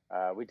 and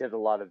we did a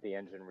lot of the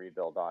engine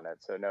rebuild on it.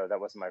 So no, that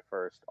wasn't my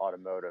first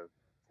automotive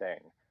thing.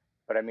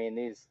 But I mean,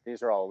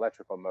 these are all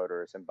electrical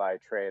motors, and by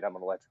trade, I'm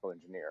an electrical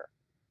engineer.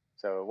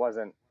 So it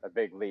wasn't a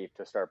big leap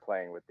to start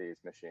playing with these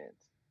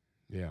machines.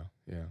 Yeah.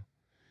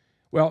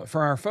 Well,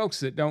 for our folks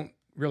that don't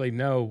really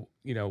know,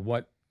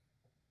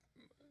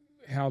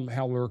 how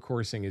lure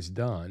coursing is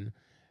done,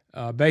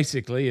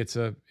 basically it's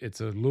a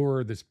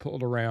lure that's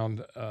pulled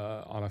around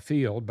on a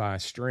field by a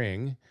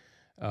string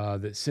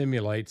that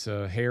simulates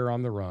a hare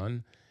on the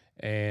run,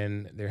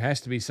 and there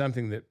has to be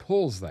something that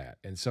pulls that.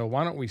 And so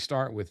why don't we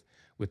start with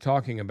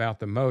talking about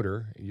the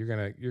motor? You're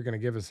gonna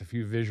give us a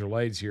few visual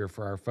aids here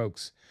for our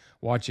folks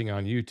watching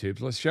on YouTube.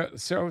 So let's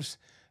show us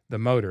the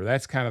motor.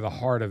 That's kind of the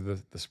heart of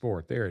the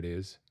sport. There it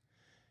is.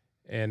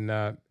 And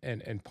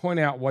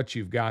point out what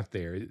you've got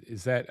there.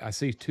 Is that, I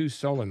see two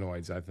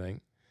solenoids, I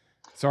think.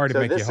 Sorry to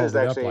make you hold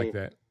it up like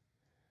that.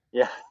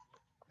 Yeah.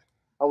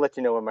 I'll let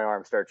you know when my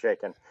arms start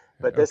shaking.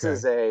 But this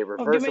is a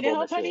reversible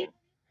machine.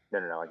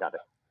 No, I got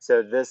it. So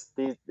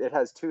it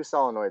has two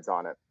solenoids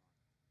on it.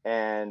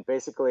 And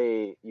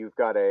basically, you've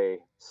got a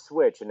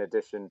switch in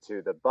addition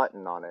to the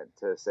button on it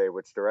to say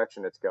which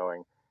direction it's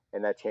going,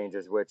 and that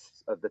changes which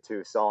of the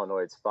two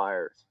solenoids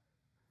fires.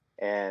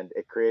 and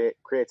it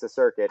creates a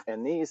circuit.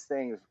 And these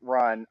things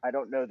run, I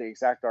don't know the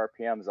exact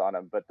RPMs on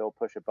them, but they'll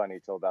push a bunny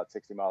till about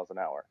 60 miles an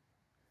hour.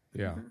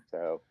 Yeah.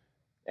 So,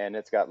 and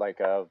it's got like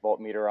a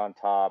voltmeter on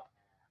top.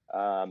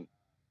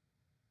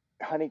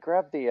 Honey,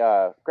 grab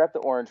the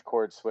orange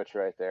cord switch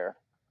right there.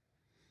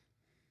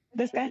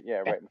 This guy? Yeah,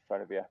 right in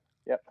front of you.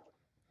 Yep.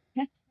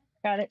 Yeah,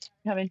 got it.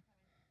 Coming.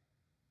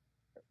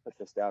 Put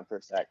this down for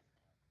a sec.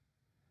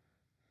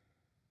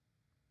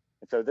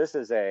 And so this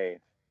is a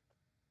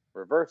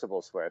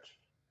reversible switch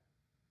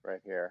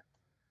right here.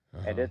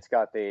 And it's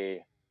got the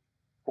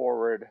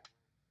forward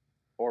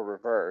or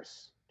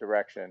reverse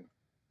direction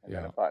and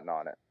then a button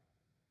on it.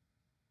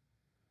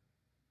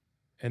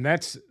 And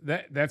that's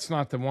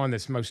not the one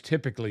that's most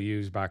typically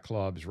used by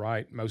clubs,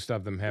 right? Most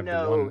of them have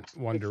No, the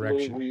one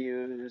direction. We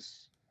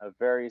use a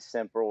very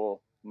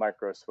simple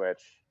micro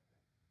switch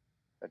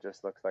that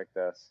just looks like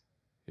this.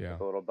 Yeah.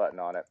 With a little button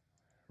on it.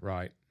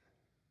 Right.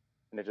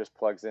 And it just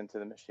plugs into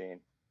the machine.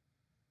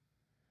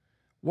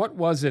 What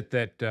was it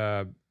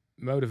that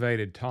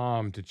motivated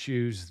Tom to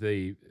choose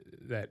the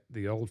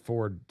old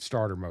Ford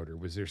starter motor?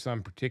 Was there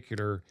some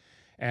particular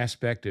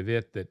aspect of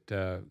it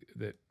that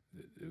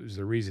was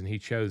the reason he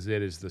chose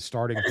it as the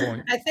starting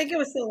point? I think it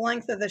was the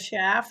length of the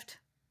shaft.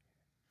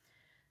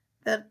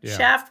 The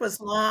shaft was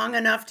long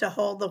enough to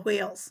hold the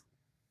wheels.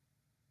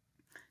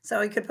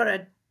 So he could put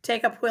a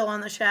take-up wheel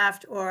on the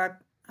shaft or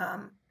a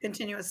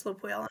continuous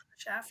loop wheel on the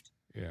shaft.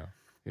 Yeah,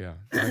 yeah.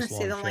 Nice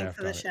See the length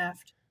of the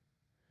shaft.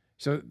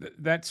 So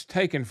that's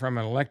taken from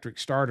an electric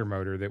starter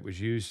motor that was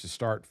used to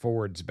start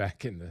Fords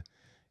back in the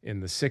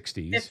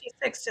 60s.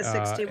 56 to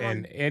 61.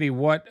 And Eddie,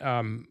 what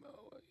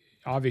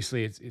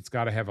obviously it's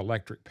got to have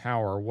electric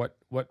power.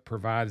 What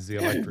provides the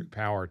electric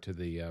power to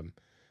the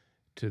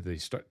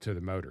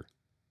motor?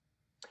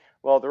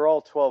 Well, they're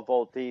all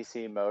 12-volt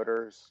DC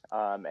motors,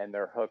 and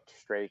they're hooked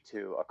straight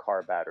to a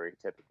car battery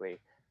typically.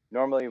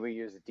 Normally, we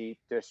use a deep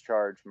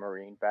discharge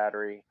marine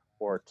battery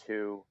or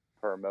 2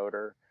 per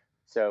motor.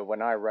 So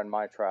when I run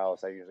my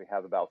trials, I usually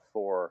have about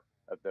 4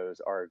 of those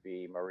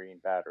RV marine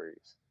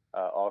batteries,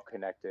 all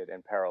connected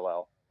in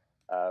parallel,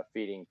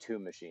 feeding 2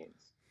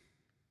 machines.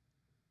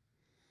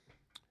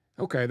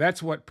 Okay,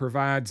 that's what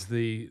provides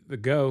the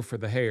go for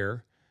the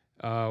hair.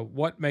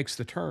 What makes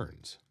the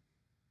turns?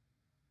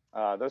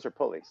 Those are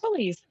pulleys.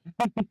 Pulleys.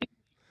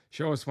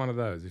 Show us one of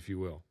those, if you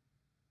will.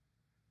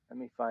 Let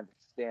me find the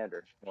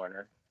standard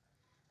corner.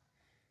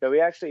 So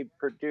we actually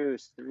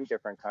produce 3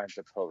 different kinds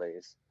of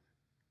pulleys.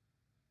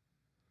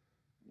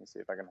 Let me see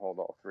if I can hold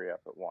all 3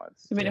 up at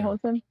once. You mean to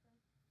hold them?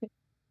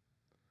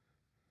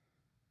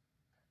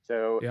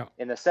 So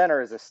in the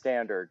center is a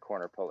standard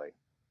corner pulley.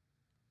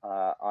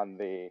 On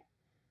the,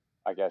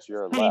 I guess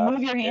your left.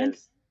 Move your hand.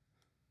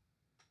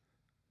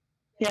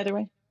 The other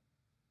way.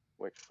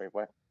 Wait,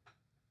 what?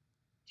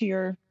 To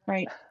your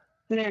right.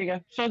 So there you go.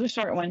 Show the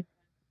short one.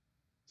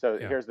 So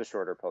here's the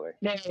shorter pulley.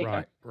 There you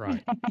go.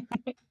 Right.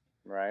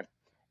 Right.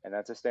 And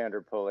that's a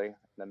standard pulley in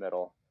the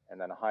middle, and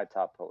then a high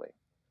top pulley.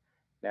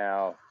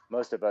 Now,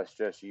 most of us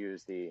just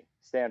use the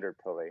standard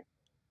pulley,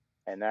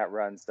 and that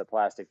runs the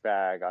plastic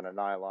bag on a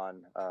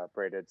nylon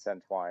braided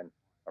centwine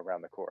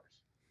around the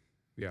course.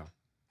 Yeah.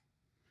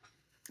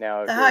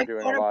 Now, if you're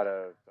doing a lot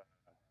of,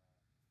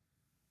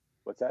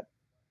 what's that?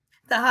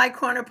 The high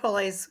corner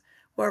pulleys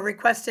were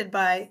requested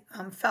by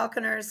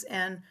falconers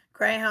and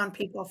greyhound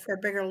people for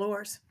bigger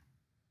lures.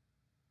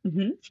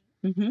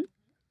 Mm-hmm. Mm-hmm.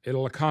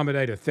 It'll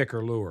accommodate a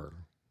thicker lure.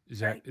 Is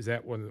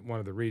that one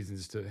of the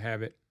reasons to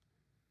have it?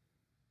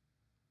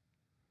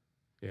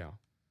 Yeah.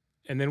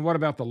 And then what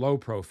about the low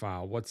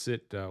profile? What's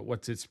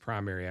its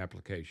primary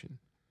application?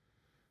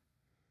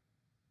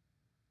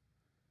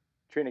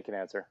 Trina can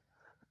answer.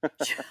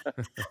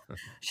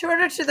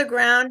 Shorter to the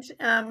ground,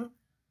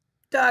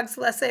 dogs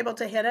less able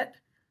to hit it.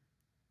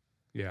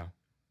 Yeah.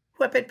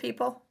 Whip at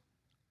people.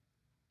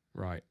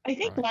 Right. I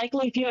think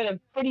likely if you had a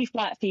pretty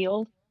flat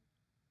field,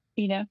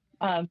 that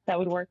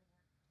would work.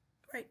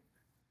 Right.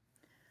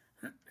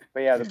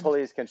 But yeah, the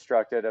pulley is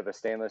constructed of a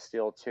stainless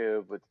steel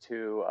tube with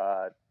 2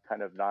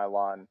 kind of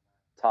nylon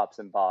tops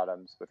and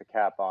bottoms with a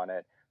cap on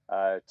it,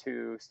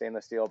 2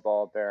 stainless steel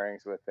ball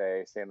bearings with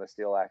a stainless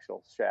steel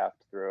actual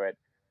shaft through it,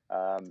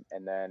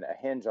 and then a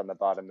hinge on the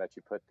bottom that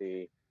you put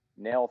the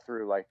nail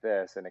through like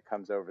this, and it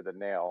comes over the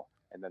nail,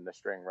 and then the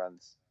string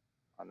runs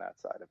on that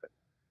side of it.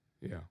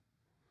 Yeah.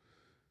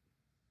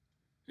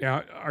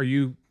 Now, are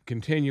you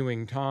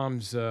continuing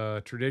Tom's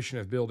tradition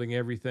of building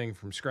everything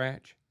from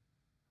scratch?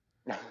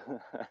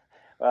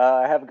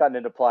 I haven't gotten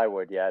into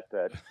plywood yet,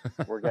 but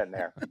we're getting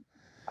there.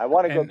 I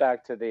want to go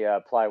back to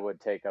the plywood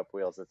take-up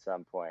wheels at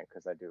some point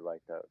because I do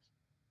like those.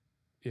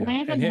 Yeah. We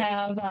even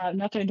have,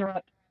 not to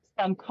interrupt,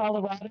 some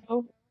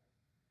Colorado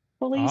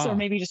pulleys, or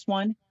maybe just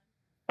one.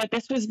 But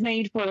this was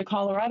made for the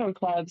Colorado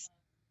clubs.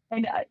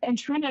 And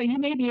Trina, you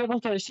may be able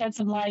to shed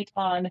some light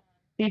on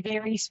the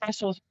very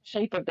special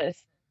shape of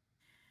this.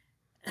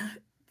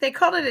 They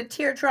called it a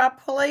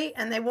teardrop pulley,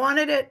 and they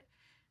wanted it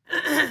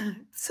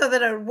so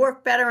that it would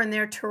work better in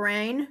their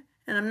terrain.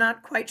 And I'm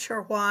not quite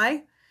sure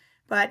why,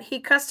 but he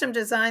custom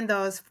designed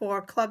those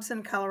for clubs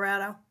in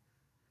Colorado.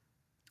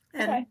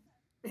 And Okay.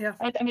 yeah.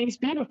 I mean, it's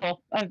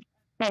beautiful. I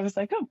was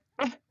like, oh,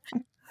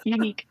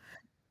 unique.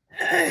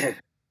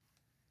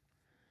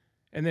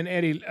 And then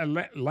Eddie,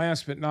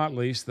 last but not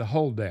least, the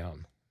hold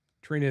down.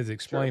 Trina has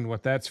explained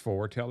what that's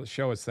for.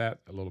 Show us that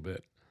a little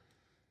bit.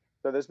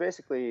 So there's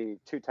basically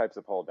two types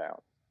of hold down.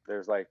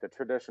 There's like the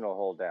traditional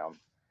hold down.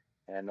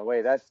 And the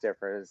way that's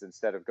different is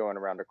instead of going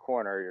around a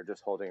corner, you're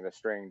just holding the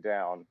string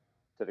down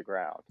to the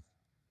ground.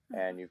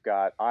 And you've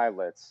got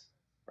eyelets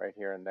right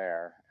here and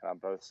there and on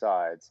both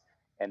sides.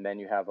 And then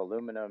you have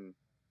aluminum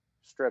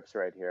strips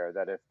right here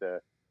that if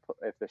the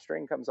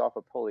string comes off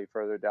a pulley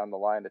further down the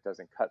line, it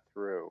doesn't cut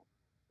through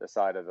the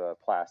side of the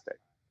plastic.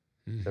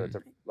 Mm-hmm. So it's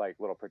a like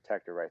little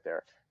protector right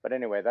there. But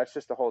anyway, that's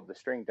just to hold the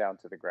string down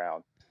to the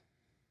ground.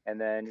 And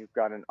then you've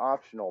got an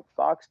optional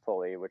box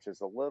pulley, which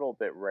is a little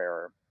bit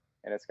rarer.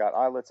 And it's got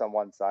eyelets on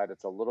one side.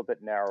 It's a little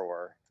bit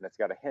narrower, and it's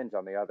got a hinge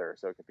on the other.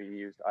 So it could be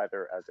used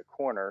either as a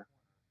corner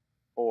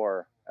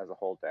or as a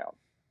hold down.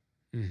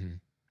 Mm-hmm.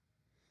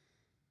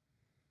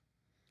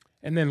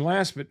 And then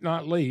last but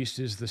not least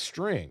is the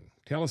string.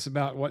 Tell us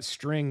about what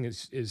string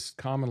is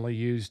commonly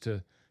used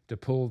to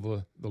pull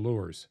the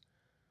lures.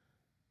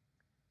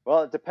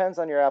 Well, it depends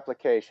on your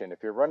application.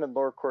 If you're running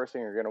lure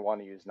coursing, you're going to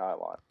want to use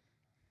nylon.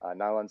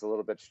 Nylon's a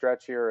little bit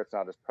stretchier. It's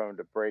not as prone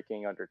to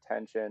breaking under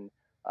tension.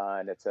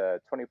 And it's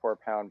a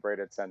 24-pound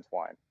braided scent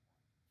twine.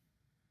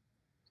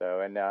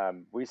 So,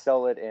 and we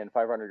sell it in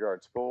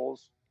 500-yard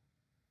spools.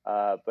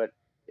 But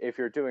if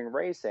you're doing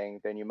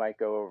racing, then you might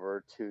go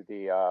over to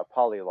the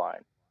poly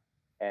line.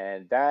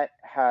 And that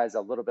has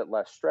a little bit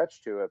less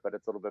stretch to it, but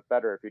it's a little bit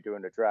better if you're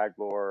doing a drag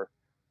lure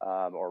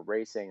or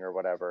racing or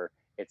whatever.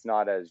 It's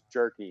not as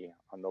jerky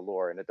on the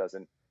lure, and it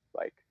doesn't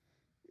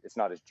it's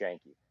not as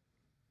janky.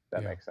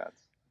 That makes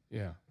sense.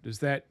 Yeah. Does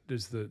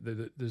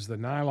the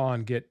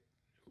nylon get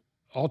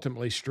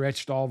ultimately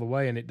stretched all the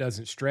way, and it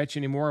doesn't stretch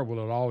anymore, or will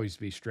it always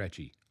be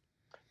stretchy?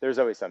 There's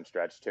always some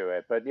stretch to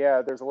it, but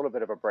yeah, there's a little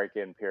bit of a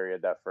break-in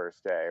period that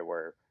first day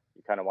where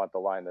you kind of want the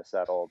line to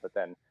settle, but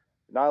then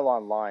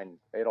nylon line,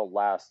 it'll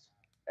last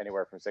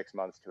anywhere from 6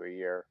 months to a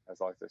year as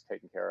long as it's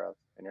taken care of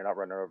and you're not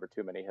running over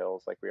too many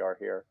hills like we are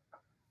here.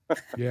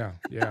 Yeah.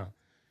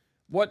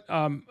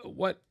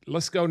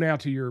 Let's go now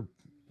to your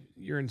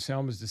and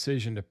Selma's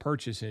decision to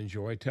purchase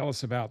Injoy. Tell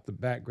us about the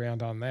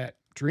background on that.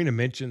 Trina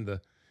mentioned the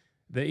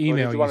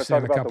email you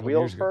sent a couple of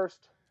years ago.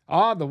 First?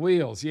 Ah, the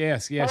wheels.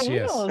 Yes.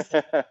 Wheels.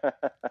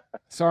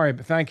 Sorry,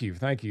 but thank you.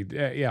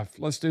 Yeah,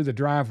 let's do the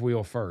drive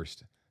wheel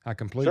first. I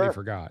completely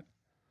forgot.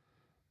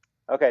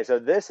 Okay, so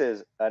this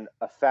is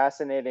a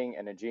fascinating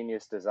and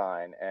ingenious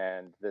design,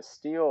 and the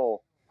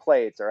steel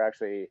plates are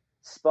actually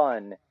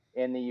spun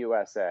in the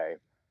USA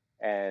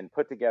and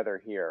put together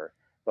here.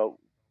 But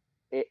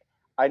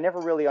I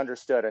never really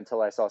understood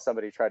until I saw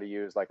somebody try to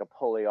use like a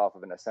pulley off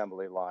of an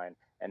assembly line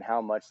and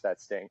how much that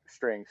string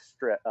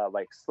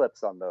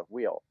slips on the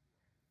wheel.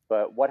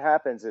 But what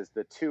happens is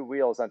the two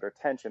wheels under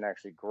tension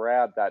actually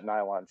grab that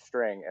nylon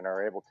string and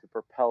are able to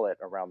propel it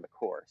around the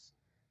course.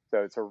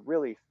 So it's a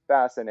really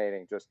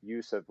fascinating just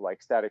use of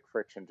like static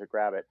friction to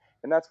grab it.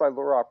 And that's why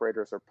lure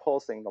operators are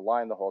pulsing the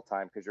line the whole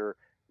time, because you're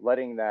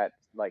letting that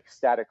like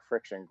static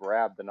friction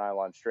grab the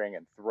nylon string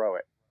and throw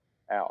it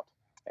out.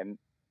 And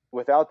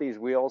without these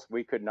wheels,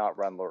 we could not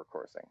run lure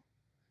coursing.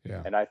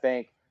 Yeah. And I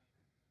think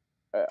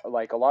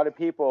like a lot of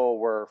people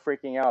were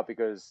freaking out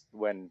because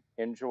when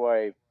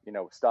Injoy,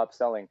 stopped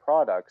selling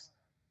products,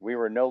 we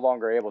were no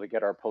longer able to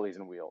get our pulleys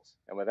and wheels.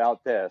 And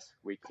without this,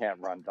 we can't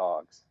run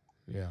dogs.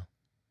 Yeah.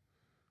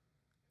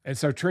 And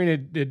so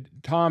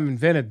Tom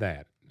invented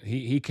that.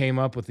 He came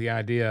up with the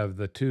idea of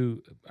the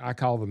two, I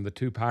call them the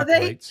two pie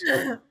plates.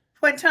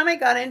 When Tommy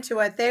got into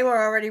it, they were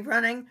already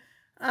running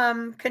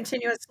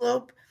continuous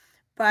loop,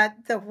 but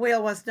the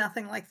wheel was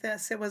nothing like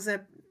this. It was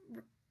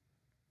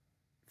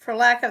for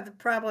lack of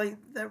probably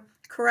the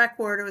correct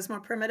word, it was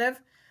more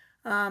primitive.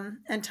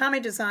 And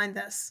Tommy designed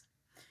this.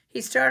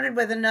 He started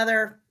with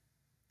another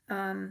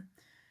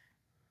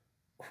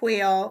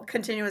wheel,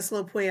 continuous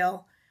loop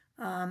wheel,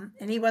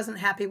 and he wasn't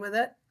happy with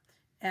it.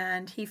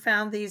 And he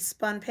found these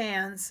spun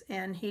pans,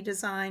 and he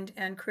designed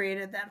and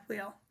created that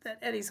wheel that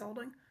Eddie's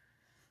holding.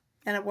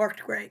 And it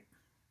worked great.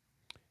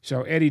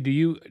 So, Eddie,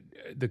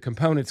 the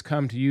components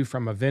come to you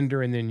from a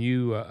vendor, and then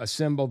you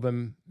assemble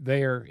them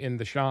there in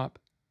the shop?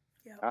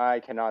 Yeah. I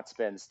cannot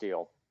spin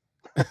steel.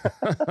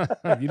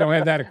 You don't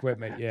have that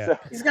equipment yet. So,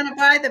 he's going to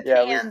buy the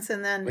pans,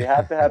 and then... We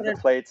have to have the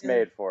plates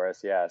made for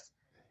us, yes.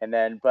 And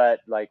then,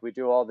 but like we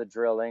do all the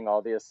drilling,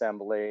 all the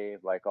assembly,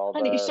 like all the...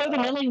 Show the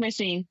milling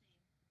machine.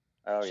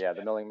 Oh, yeah,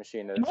 the milling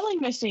machine is... The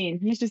milling machine.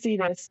 You used to see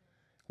this.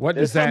 What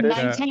is that?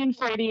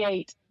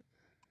 1948.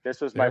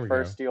 This was my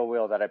first steel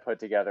wheel that I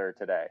put together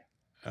today.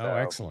 So, oh,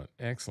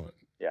 excellent.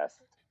 Yes,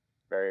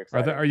 very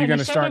exciting. Are you going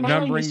to start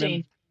numbering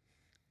them?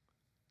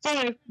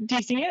 So, do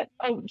you see it?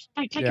 Oh,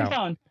 take your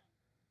phone.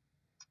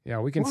 Yeah,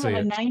 we can see it.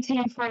 A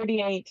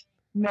 1948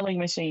 milling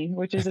machine,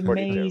 which is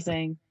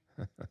amazing.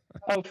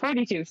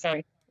 42,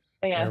 sorry.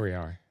 Yeah. There we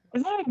are.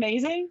 Isn't that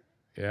amazing?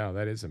 Yeah,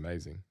 that is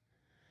amazing.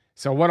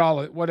 So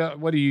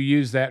what do you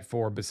use that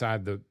for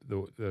beside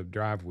the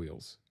drive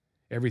wheels?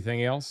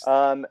 Everything else?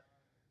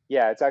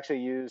 Yeah, it's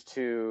actually used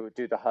to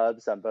do the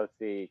hubs on both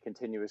the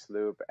continuous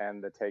loop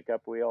and the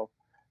take-up wheel.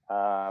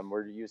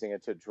 We're using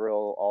it to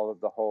drill all of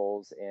the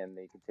holes in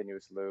the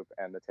continuous loop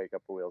and the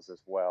take-up wheels as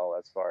well,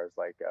 as far as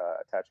like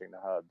attaching the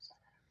hubs.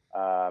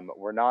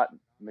 We're not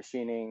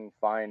machining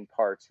fine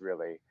parts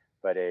really,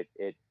 but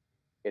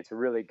it's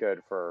really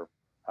good for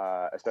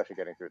especially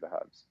getting through the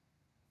hubs.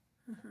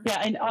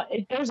 Yeah, and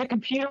there's a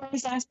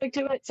computerized aspect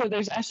to it. So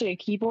there's actually a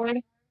keyboard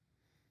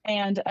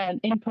and an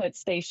input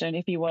station,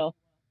 if you will,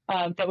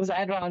 that was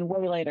added on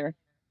way later.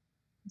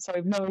 So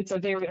even though it's a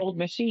very old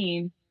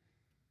machine,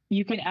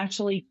 you can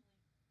actually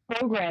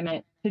program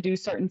it to do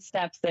certain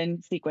steps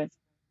in sequence.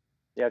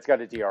 Yeah, it's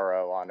got a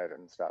DRO on it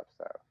and stuff.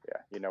 So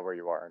yeah, you know where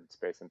you are in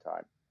space and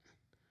time.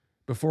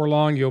 Before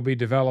long, you'll be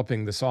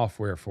developing the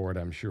software for it,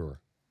 I'm sure.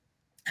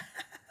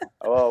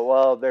 Oh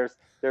well, there's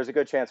a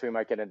good chance we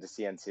might get into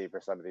CNC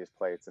for some of these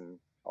plates and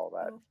all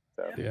that.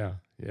 So Yeah.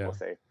 we'll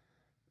see.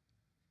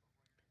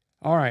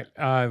 All right.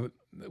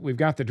 We've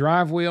got the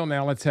drive wheel.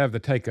 Now let's have the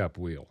take-up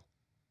wheel.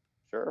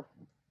 Sure.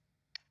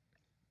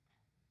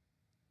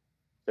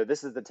 So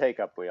this is the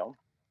take-up wheel.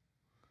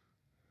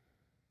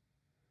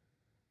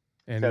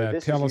 And So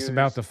this tell is us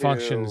about used the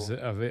functions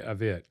of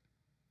it.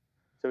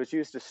 So it's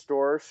used to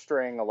store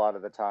string a lot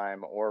of the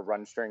time or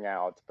run string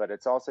out, but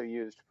it's also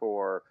used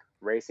for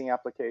racing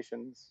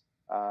applications,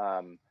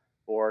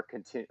 or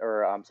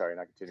I'm sorry,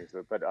 not continuous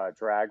loop, but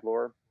drag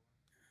lure.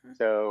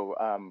 So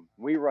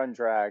we run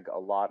drag a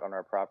lot on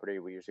our property.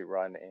 We usually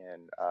run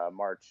in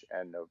March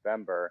and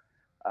November,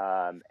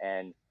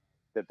 and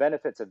the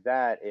benefits of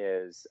that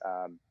is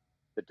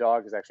the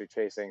dog is actually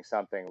chasing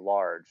something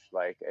large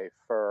like a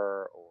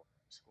fur or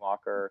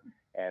squawker,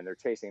 and they're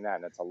chasing that,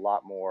 and it's a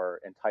lot more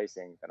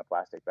enticing than a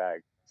plastic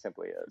bag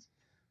simply is.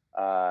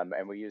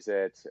 And we use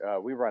it.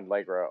 We run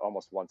Legra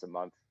almost once a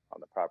month on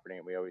the property,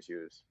 and we always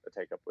use a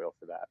take-up wheel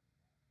for that.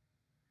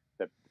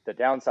 The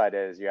downside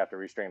is you have to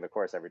restring the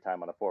course every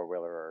time on a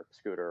four-wheeler or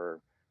scooter or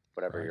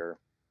whatever you're,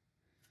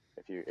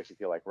 if you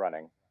feel like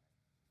running.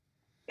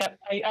 Yep,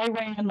 I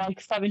ran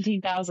like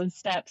 17,000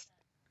 steps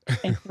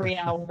in 3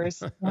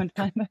 hours one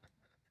time.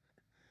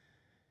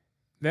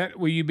 That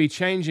will you be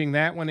changing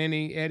that one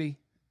any, Eddie?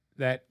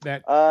 The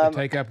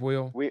take-up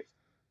wheel?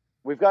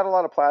 We've got a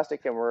lot of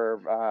plastic, and we're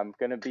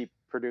going to be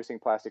producing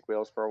plastic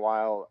wheels for a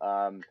while.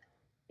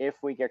 If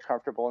we get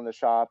comfortable in the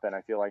shop and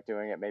I feel like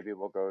doing it, maybe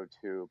we'll go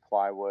to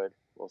plywood.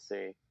 We'll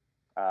see.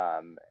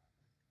 I'm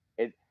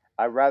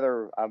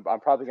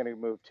probably going to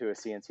move to a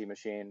CNC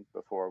machine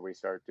before we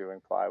start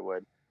doing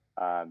plywood,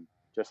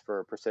 just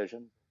for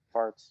precision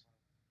parts.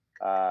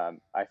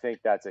 I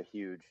think that's a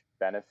huge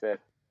benefit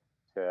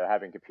to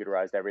having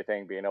computerized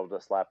everything, being able to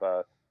slap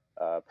a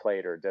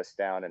plate or disc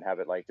down and have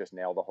it like just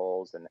nail the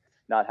holes and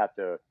not have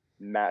to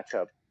match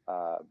up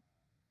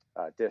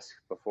disc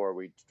before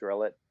we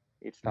drill it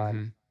each time.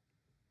 Mm-hmm.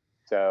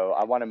 So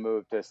I want to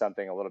move to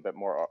something a little bit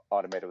more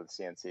automated with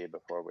CNC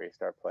before we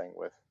start playing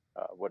with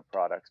wood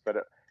products.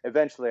 But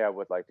eventually I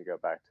would like to go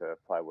back to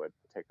plywood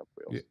take-up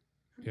wheels.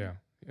 Yeah.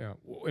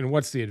 And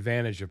what's the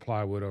advantage of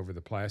plywood over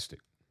the plastic?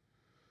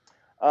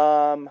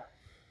 They're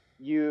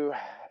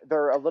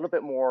a little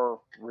bit more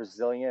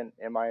resilient,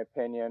 in my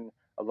opinion,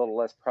 a little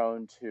less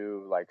prone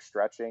to like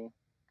stretching.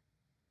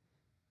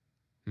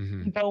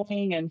 Mm-hmm.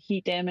 Bowing and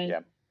heat damage.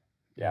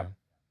 Yeah.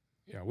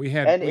 We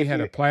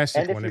had a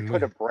plastic one, and if you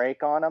put a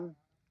brake on them,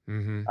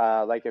 mm-hmm.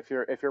 Like if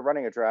you're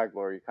running a drag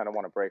lure, you kind of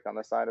want to brake on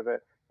the side of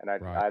it, and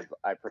I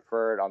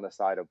prefer it on the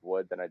side of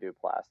wood than I do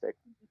plastic.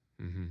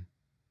 Mm-hmm.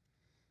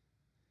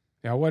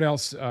 Now, what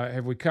else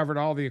have we covered?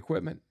 All the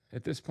equipment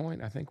at this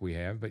point? I think we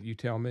have, but you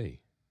tell me.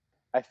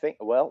 I think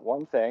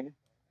one thing.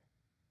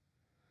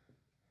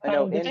 I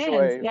know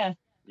Injoy. Fans,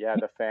 yeah,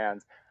 the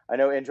fans. I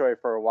know Injoy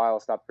for a while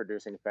stopped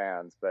producing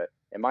fans, but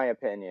in my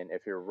opinion,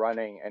 if you're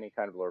running any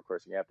kind of lure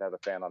coursing, you have to have a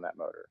fan on that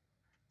motor.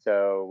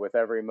 So with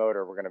every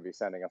motor, we're going to be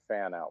sending a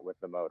fan out with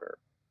the motor.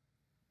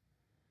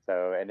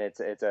 So, and it's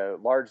a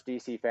large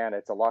DC fan.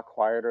 It's a lot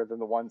quieter than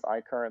the ones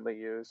I currently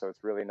use. So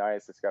it's really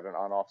nice. It's got an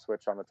on-off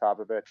switch on the top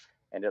of it,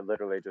 and it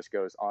literally just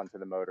goes onto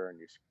the motor, and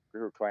you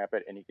screw clamp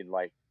it, and you can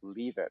like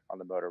leave it on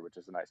the motor, which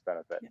is a nice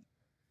benefit.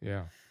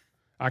 Yeah.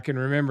 I can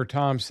remember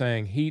Tom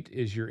saying heat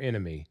is your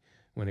enemy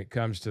when it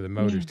comes to the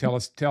motors.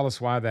 Tell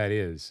us why that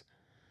is.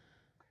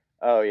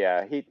 Oh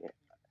yeah, heat.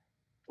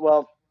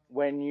 Well,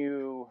 when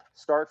you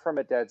start from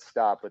a dead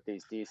stop with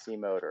these DC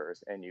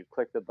motors and you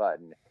click the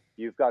button,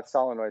 you've got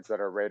solenoids that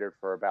are rated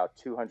for about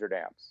 200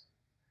 amps.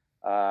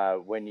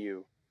 When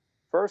you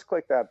first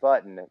click that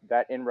button,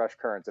 that inrush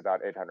current's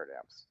about 800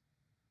 amps.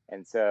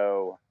 And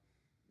so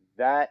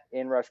that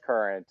inrush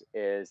current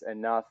is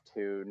enough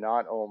to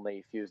not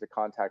only fuse the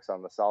contacts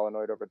on the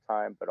solenoid over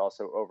time, but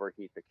also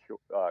overheat the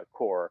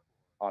core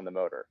on the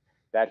motor.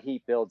 That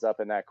heat builds up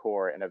in that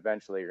core, and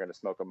eventually you're going to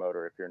smoke a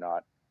motor if you're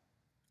not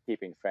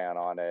keeping fan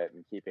on it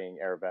and keeping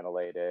air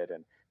ventilated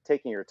and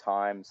taking your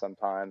time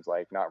sometimes,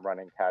 like not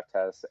running cat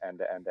tests end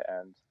to end to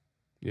end.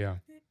 Yeah.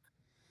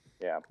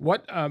 Yeah.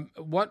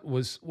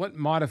 What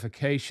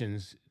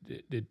modifications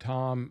did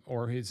Tom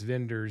or his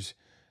vendors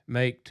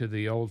make to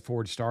the old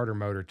Ford starter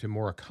motor to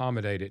more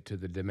accommodate it to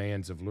the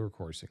demands of lure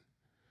coursing?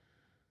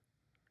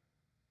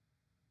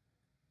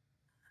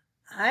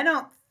 I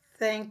don't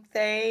think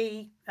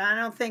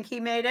he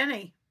made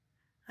any.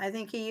 I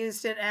think he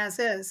used it as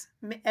is.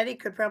 Eddie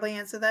could probably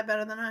answer that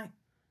better than I.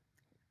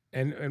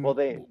 And Well,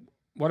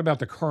 what about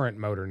the current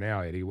motor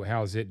now, Eddie?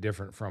 How is it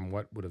different from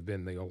what would have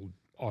been the old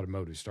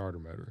automotive starter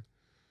motor?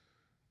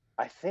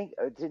 I think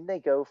didn't they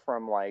go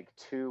from like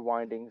 2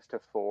 windings to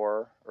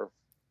 4, or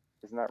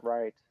isn't that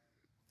right?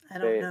 I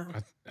don't know.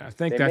 I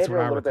think They that's made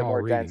what it a I little bit recall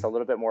more reading. dense, a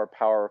little bit more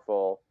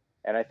powerful,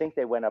 and I think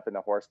they went up in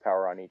the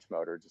horsepower on each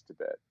motor just a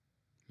bit.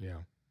 Yeah.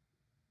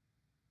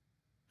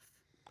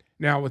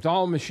 Now, with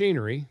all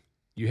machinery,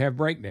 you have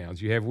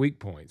breakdowns, you have weak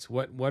points.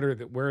 What are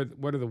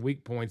the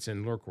weak points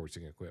in lure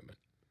coursing equipment?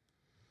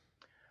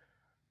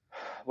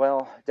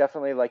 Well,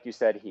 definitely, like you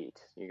said, heat.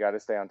 You got to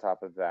stay on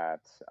top of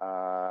that.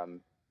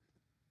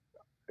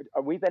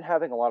 We've been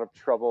having a lot of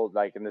trouble,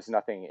 like, and this is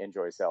nothing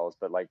Injoy sells,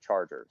 but like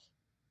chargers.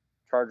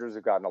 Chargers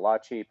have gotten a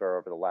lot cheaper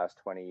over the last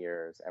 20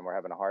 years, and we're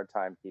having a hard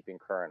time keeping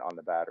current on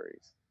the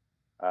batteries.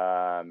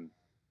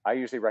 I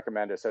usually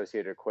recommend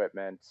Associated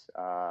Equipment.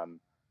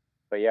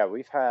 But yeah,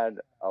 we've had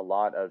a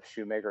lot of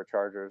Shoemaker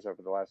chargers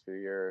over the last few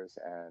years,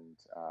 and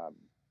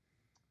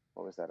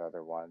what was that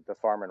other one? The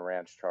Farm and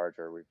Ranch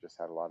charger we've just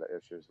had a lot of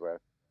issues with.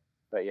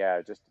 But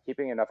yeah, just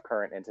keeping enough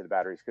current into the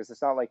batteries, because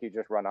it's not like you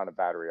just run on a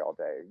battery all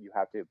day. You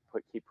have to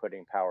keep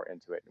putting power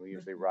into it. And we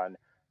usually run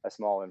a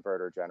small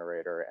inverter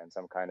generator and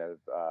some kind of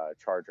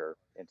charger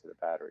into the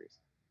batteries.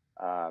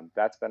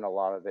 That's been a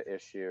lot of the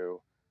issue.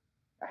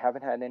 I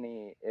haven't had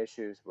any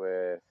issues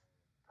with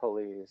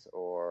pulleys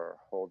or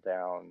hold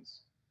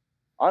downs.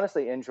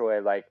 Honestly, Enjoy,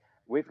 like,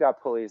 we've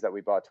got pulleys that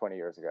we bought 20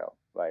 years ago.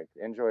 Like,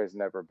 Enjoy has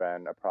never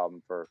been a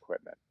problem for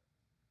equipment.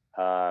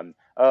 I'm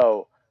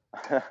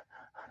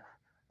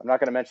not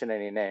going to mention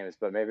any names,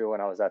 but maybe when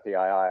I was at the II,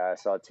 I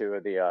saw 2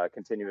 of the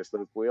continuous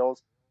loop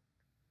wheels.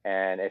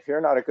 And if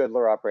you're not a good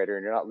lure operator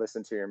and you're not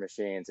listening to your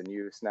machines, and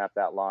you snap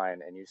that line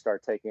and you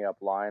start taking up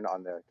line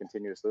on the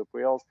continuous loop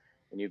wheels,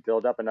 and you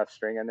build up enough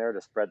string in there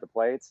to spread the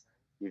plates,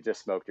 you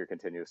just smoked your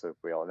continuous loop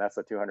wheel. And that's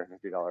a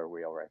 $250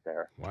 wheel right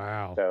there.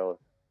 Wow. So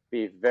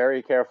be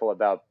very careful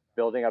about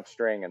building up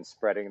string and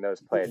spreading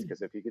those plates,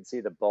 because if you can see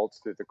the bolts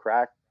through the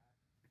crack,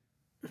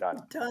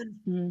 done.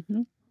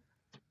 Mm-hmm.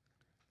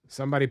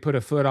 Somebody put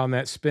a foot on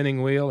that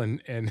spinning wheel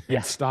and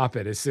Yeah. stop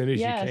it as soon as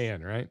Yes. you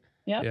can, right?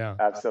 Yep. Yeah.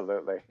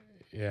 Absolutely.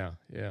 Yeah.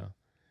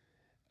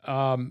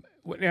 Now,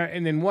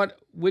 and then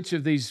which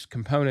of these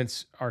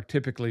components are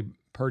typically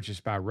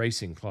purchased by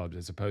racing clubs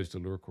as opposed to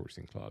lure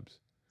coursing clubs?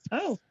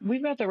 Oh,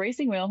 we've got the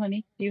racing wheel,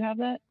 honey. Do you have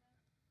that?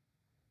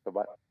 The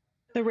what?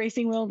 The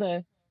racing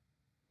wheel.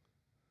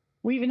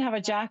 We even have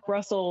a Jack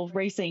Russell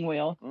racing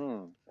wheel.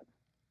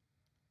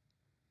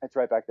 It's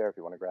right back there if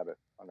you want to grab it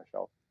on the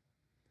shelf.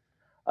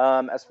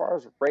 As far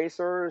as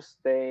racers,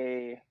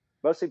 they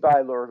mostly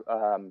buy lure.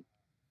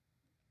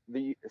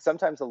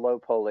 Sometimes the low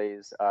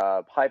pulleys,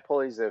 high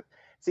pulleys.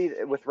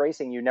 With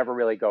racing, you never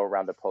really go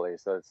around the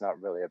pulleys, so it's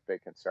not really a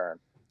big concern.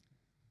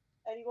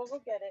 Eddie, we'll go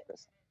get it.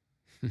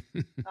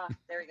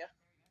 There we go.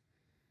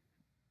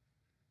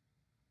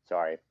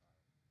 Sorry.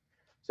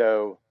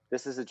 So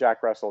this is a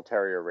Jack Russell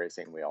Terrier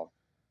racing wheel.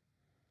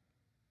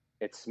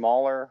 It's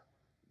smaller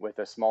with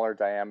a smaller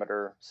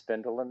diameter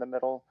spindle in the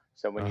middle.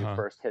 So when you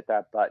first hit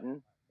that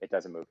button, it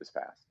doesn't move as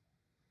fast.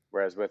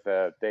 Whereas with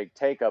a big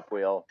take-up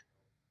wheel,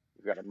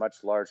 you've got a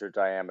much larger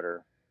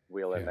diameter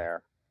wheel in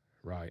there.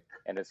 Right.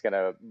 And it's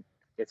gonna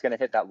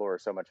hit that lure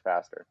so much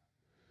faster.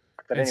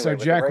 But and anyway,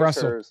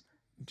 so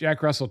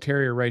Jack Russell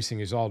Terrier racing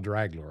is all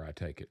drag lure, I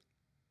take it.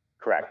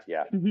 Correct.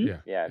 Yeah.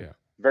 Mm-hmm. Yeah.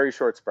 Very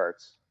short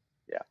spurts.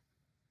 Yeah.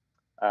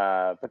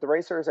 But the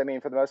racers, I mean,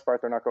 for the most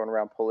part, they're not going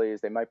around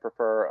pulleys. They might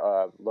prefer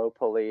a low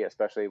pulley,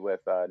 especially with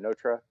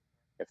Notra.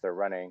 If they're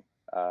running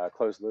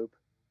closed loop,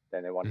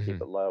 then they want to keep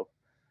it low.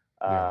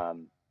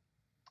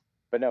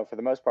 But no, for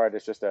the most part,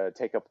 it's just a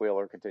take-up wheel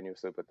or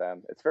continuous loop with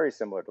them. It's very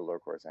similar to lure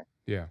coursing.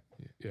 Yeah.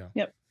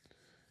 Yep.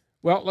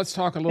 Well, let's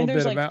talk a little bit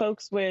about... there's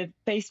folks with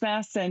face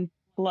masks and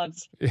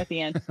gloves at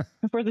the end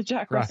for the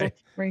Jack Russell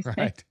racing.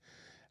 Right.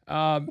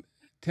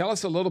 Tell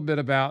us a little bit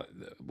about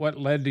what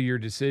led to your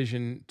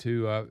decision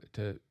to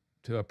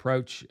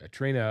approach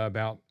Trina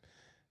about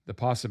the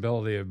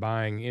possibility of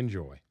buying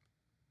Injoy.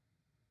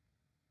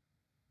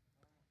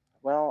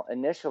 Well,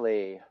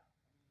 initially,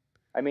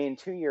 I mean,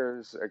 3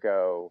 years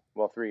ago,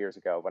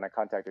 when I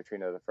contacted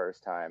Trina the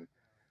first time,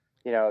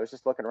 I was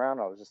just looking around.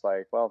 I was just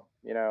like, well,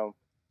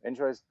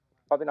 Enjoy's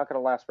probably not going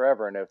to last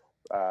forever. And if,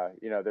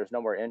 there's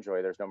no more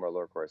Enjoy, there's no more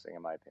lure coursing,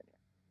 in my opinion.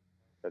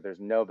 So there's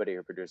nobody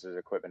who produces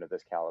equipment of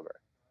this caliber.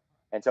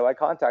 And so I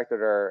contacted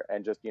her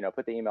and just,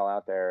 put the email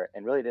out there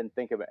and really didn't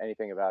think of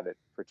anything about it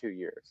for 2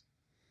 years.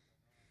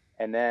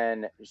 And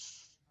then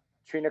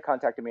Trina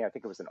contacted me, I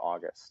think it was in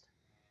August.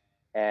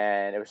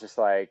 And it was just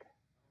like,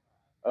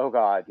 oh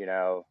God,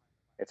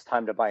 it's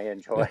time to buy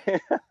Enjoy.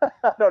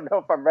 I don't know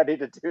if I'm ready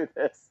to do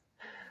this.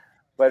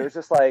 But it was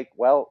just like,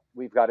 well,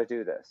 we've got to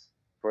do this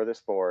for the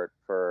sport,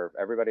 for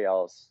everybody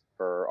else,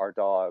 for our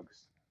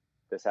dogs,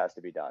 this has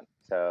to be done.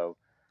 So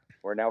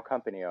we're now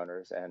company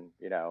owners, and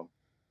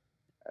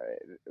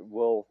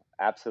we'll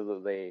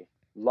absolutely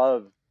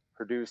love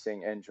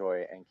producing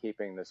Injoy and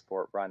keeping the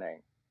sport running.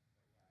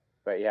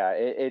 But yeah,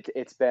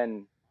 it's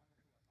been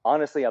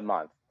honestly a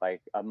month,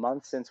 like a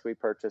month since we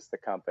purchased the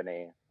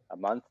company, a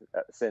month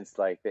since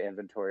like the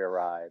inventory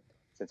arrived,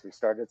 since we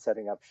started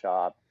setting up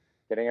shop,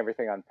 getting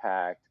everything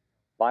unpacked,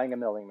 buying a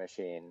milling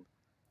machine,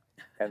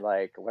 and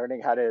like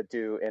learning how to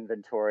do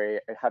inventory,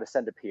 how to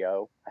send a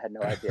PO. I had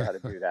no idea how to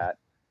do that.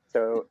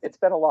 So it's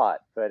been a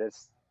lot, but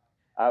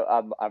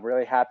I'm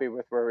really happy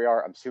with where we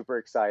are. I'm super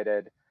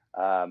excited.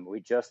 We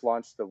just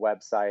launched the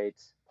website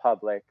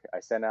public.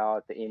 I sent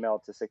out the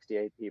email to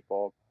 68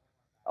 people,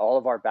 all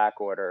of our back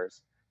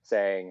orders,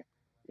 saying,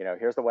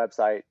 here's the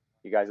website.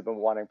 You guys have been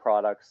wanting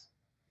products.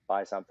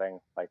 Buy something.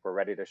 Like, we're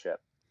ready to ship.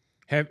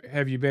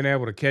 Have you been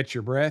able to catch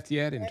your breath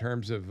yet in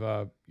terms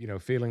of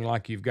feeling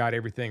like you've got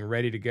everything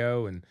ready to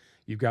go and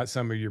you've got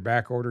some of your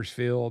back orders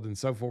filled and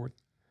so forth?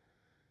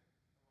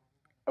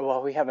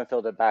 Well, we haven't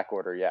filled a back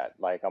order yet.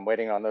 Like, I'm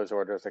waiting on those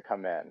orders to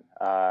come in.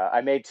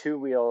 I made 2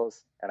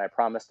 wheels and I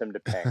promised them to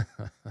Pink.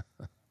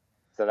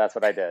 So that's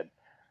what I did.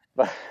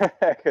 But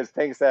because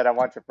Pink said, I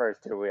want your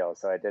first 2 wheels.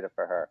 So I did it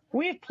for her.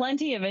 We have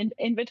plenty of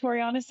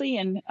inventory, honestly,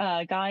 and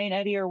Guy and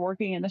Eddie are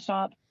working in the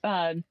shop.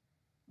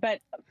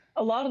 But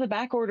a lot of the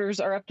back orders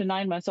are up to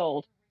 9 months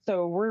old.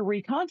 So we're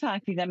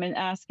recontacting them and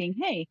asking,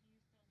 hey,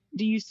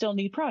 do you still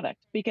need product?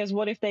 Because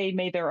what if they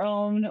made their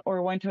own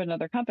or went to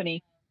another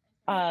company?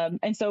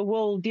 And so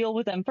we'll deal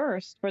with them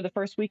first for the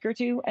first week or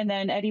 2, and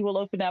then Eddie will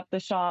open up the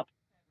shop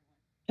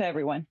to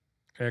everyone.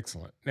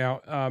 Excellent.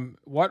 Now,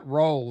 what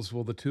roles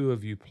will the 2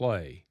 of you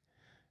play?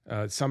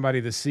 Somebody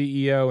the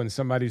CEO and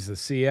somebody's the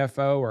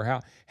CFO, or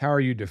how are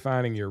you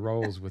defining your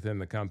roles within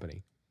the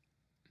company?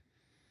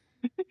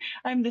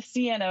 I'm the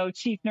CNO,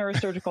 Chief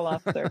Neurosurgical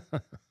Officer.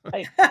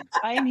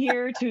 I'm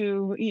here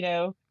to,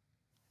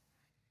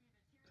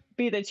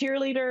 be the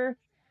cheerleader.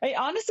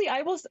 Honestly,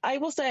 I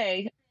will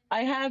say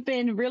I have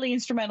been really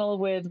instrumental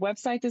with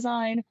website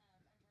design.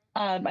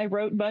 I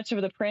wrote much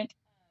of the print.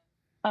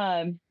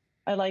 I'm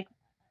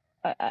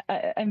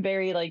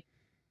very like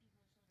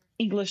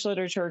English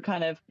literature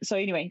kind of. So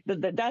anyway,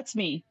 that's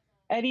me.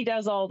 Eddie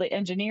does all the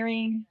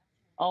engineering,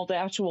 all the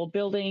actual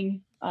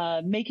building,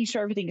 making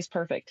sure everything is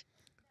perfect.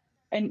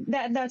 And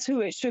that's who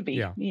it should be.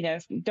 Yeah.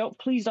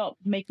 Please don't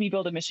make me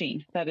build a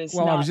machine. That is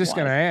well. Not I was just wise.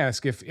 going to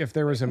ask if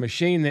there was a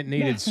machine that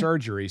needed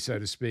surgery, so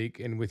to speak,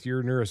 and with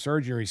your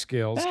neurosurgery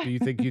skills, do you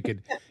think you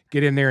could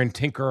get in there and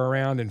tinker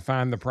around and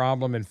find the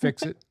problem and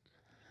fix it?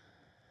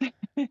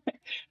 I'm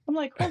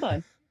like, hold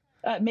on.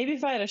 Maybe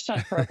if I had a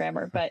shunt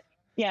programmer, but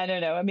yeah,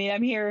 no. I mean,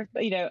 I'm here.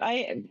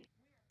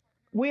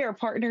 We are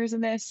partners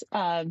in this.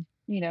 Love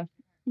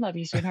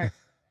you, sweetheart.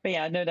 But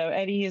yeah, no.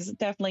 Eddie is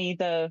definitely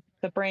the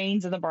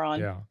brains and the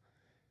brawn. Yeah.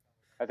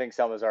 I think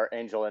Selma's our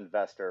angel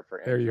investor for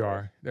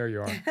Injoy. There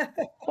you are.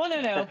 Well,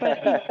 no,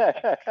 but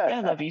I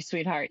love you,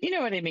 sweetheart. You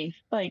know what I mean?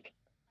 Like,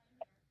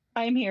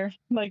 I'm here.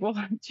 Like,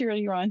 well, cheer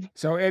you on.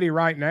 So, Eddie,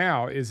 right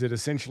now, is it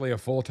essentially a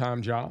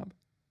full-time job?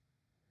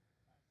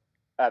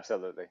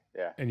 Absolutely,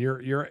 yeah. And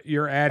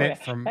you're at it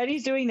from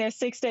Eddie's doing this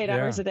 6 to 8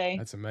 hours a day.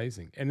 That's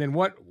amazing. And then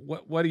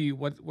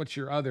what's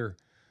your other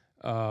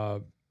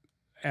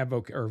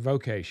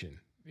vocation?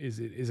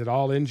 Is it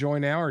all Injoy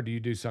now, or do you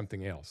do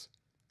something else?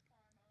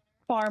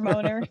 Farm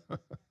owner.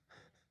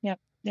 Yep.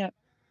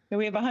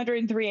 We have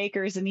 103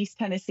 acres in East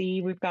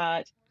Tennessee. We've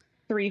got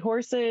 3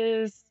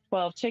 horses,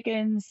 12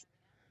 chickens,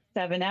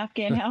 7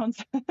 Afghan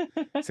hounds.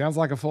 Sounds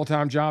like a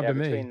full-time job to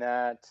me. Between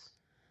that,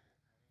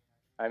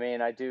 I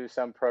mean, I do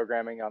some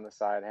programming on the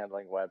side,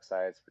 handling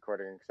websites,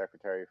 recording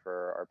secretary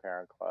for our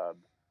parent club.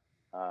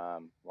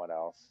 What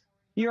else?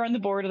 You're on the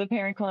board of the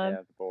parent club? Yeah,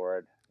 the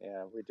board.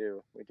 Yeah, we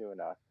do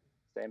enough.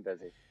 Staying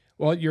busy.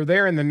 Well, you're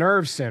there in the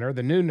nerve center,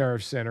 the new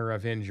nerve center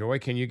of Injoy.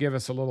 Can you give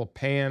us a little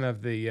pan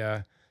of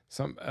the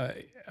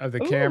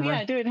camera?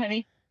 Yeah, do it,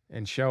 honey.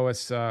 And show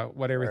us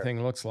what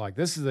everything looks like.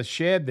 This is a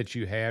shed that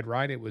you had,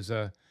 right? It was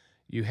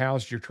you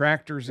housed your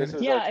tractors in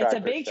it? Yeah, it's a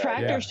big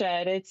tractor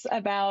shed. It's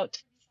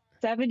about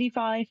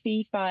 75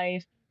 feet by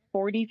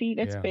 40 feet.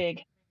 It's big.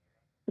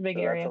 It's a big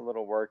area. That's a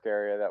little work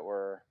area that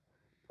we're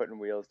putting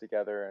wheels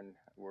together and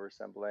we're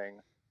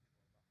assembling.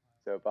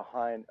 So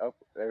behind,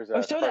 there's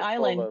a show the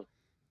island.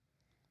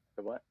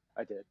 The what?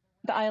 I did.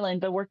 The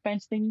island, the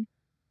workbench thing.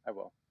 I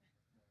will.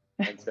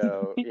 And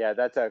so, yeah,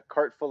 that's a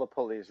cart full of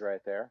pulleys right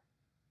there.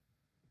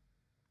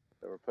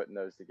 So we're putting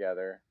those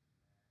together.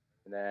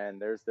 And then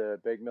there's the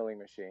big milling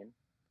machine.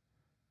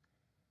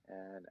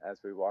 And as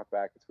we walk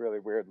back, it's really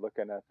weird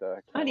looking at the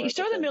camera. Honey,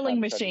 show the milling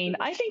machine.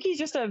 I think he's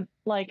just a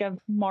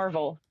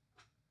marvel.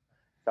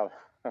 So,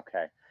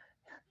 okay.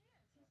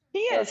 He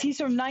is. He's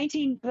from the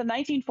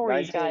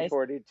 1940s, guys.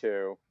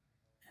 1942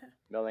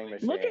 milling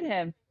machine. Look at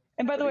him.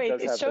 And by the way,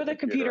 show the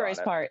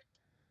computerized part.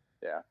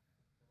 Yeah.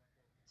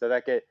 So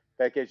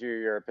that gives you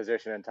your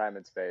position in time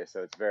and space.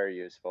 So it's very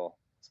useful.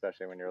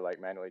 especially when you're like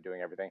manually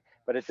doing everything.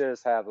 But it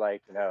does have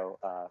like,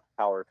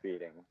 power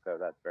feeding. So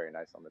that's very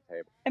nice on the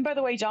table. And by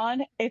the way,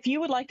 John, if you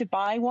would like to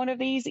buy one of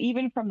these,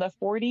 even from the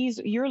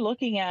 40s, you're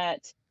looking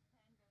at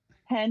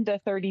 $10,000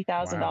 to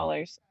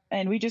 $30,000.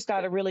 And we just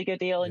got a really good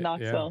deal in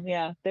Knoxville.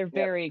 Yeah, they're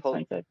very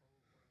expensive.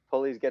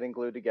 Pulleys getting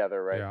glued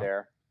together right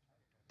there.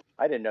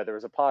 I didn't know there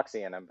was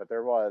epoxy in them, but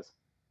there was.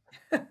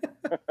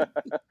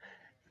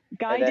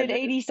 Guy did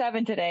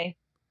 87 today.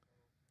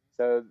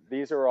 So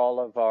these are all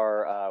of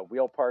our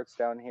wheel parts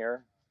down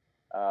here,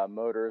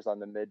 motors on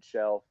the mid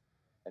shelf,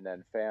 and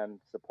then fan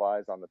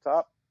supplies on the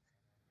top.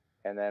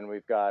 And then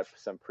we've got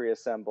some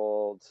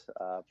pre-assembled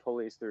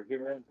pulleys through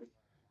here.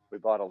 We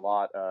bought a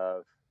lot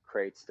of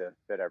crates to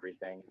fit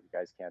everything. You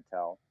guys can't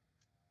tell.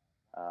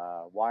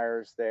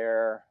 Wires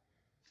there,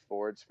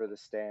 boards for the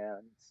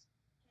stands.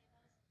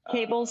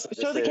 Cables.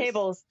 Show the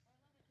cables.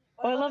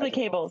 Oh, I love the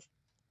cables.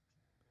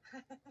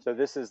 So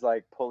this is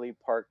like pulley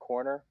part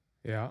corner.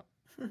 Yeah.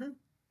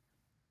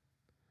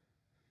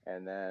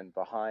 And then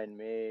behind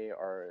me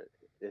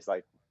is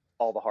like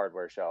all the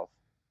hardware shelf.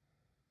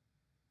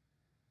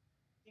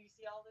 Do you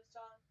see all this,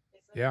 John?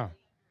 Yeah.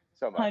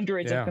 So much.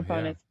 Hundreds of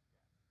components.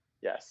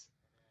 Yeah. Yes.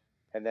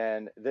 And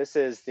then this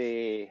is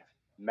the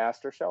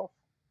master shelf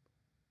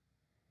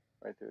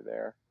right through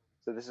there.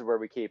 So this is where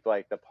we keep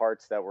like the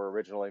parts that were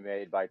originally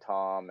made by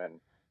Tom and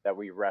that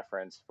we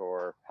reference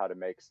for how to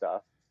make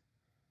stuff.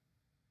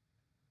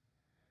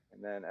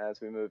 And then as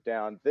we move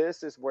down,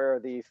 this is where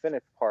the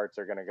finished parts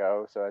are going to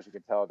go. So as you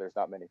can tell, there's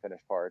not many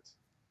finished parts.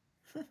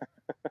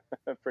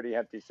 Pretty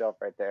empty shelf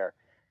right there.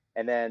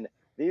 And then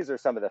these are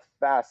some of the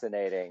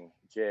fascinating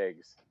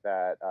jigs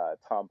that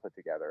Tom put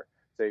together.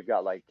 So you've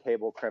got like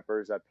cable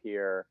crimpers up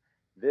here.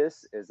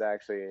 This is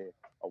actually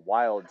a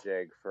wild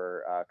jig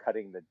for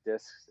cutting the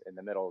discs in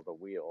the middle of the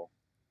wheel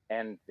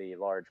and the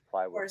large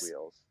plywood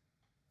wheels.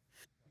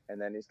 And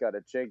then he's got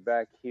a jig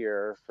back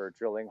here for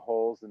drilling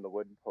holes in the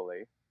wooden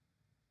pulley.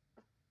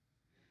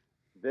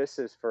 This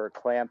is for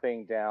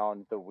clamping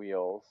down the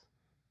wheels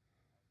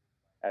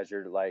as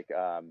you're like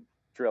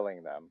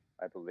drilling them,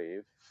 I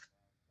believe.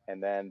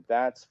 And then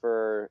that's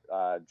for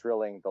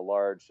drilling the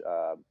large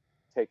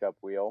take-up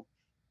wheel.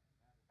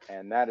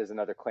 And that is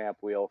another clamp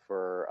wheel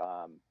for,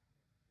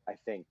 I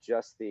think,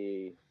 just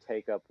the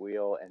take-up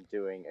wheel and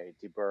doing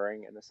a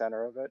deburring in the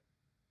center of it.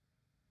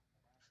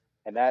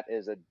 And that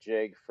is a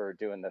jig for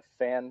doing the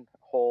fan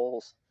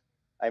holes.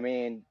 I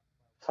mean,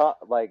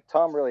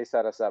 Tom really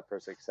set us up for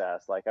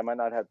success. Like, I might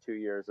not have 2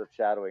 years of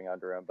shadowing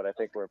under him, but I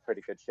think we're in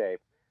pretty good shape.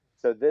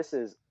 So this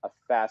is a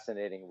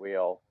fascinating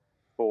wheel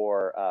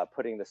for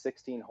putting the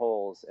 16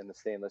 holes in the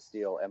stainless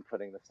steel and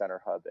putting the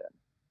center hub in.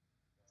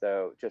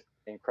 So just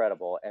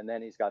incredible. And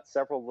then he's got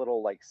several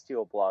little like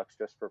steel blocks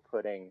just for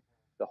putting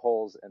the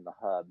holes in the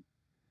hub.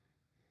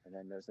 And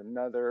then there's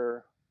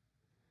another,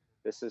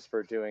 this is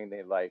for doing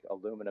the like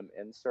aluminum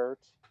insert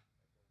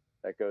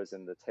that goes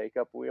in the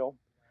take-up wheel.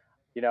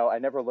 You know, I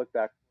never looked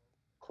that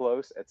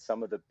close at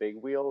some of the big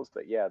wheels,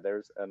 but yeah,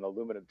 there's an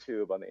aluminum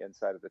tube on the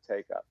inside of the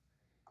take-up.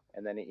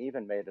 And then he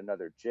even made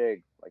another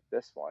jig like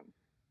this one,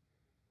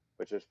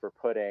 which is for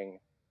putting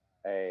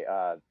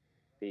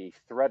the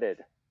threaded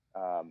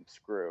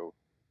screw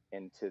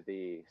into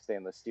the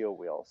stainless steel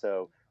wheel.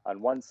 So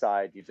on one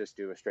side, you just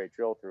do a straight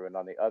drill through, and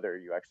on the other,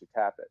 you actually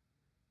tap it.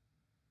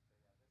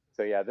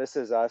 So yeah, this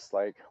is us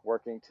like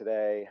working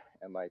today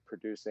and like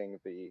producing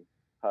the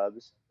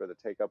hubs for the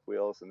take-up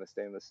wheels and the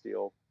stainless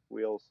steel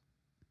wheels.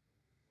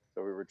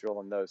 So we were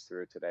drilling those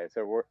through today.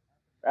 So we're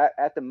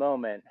at the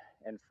moment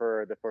and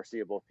for the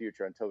foreseeable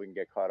future, until we can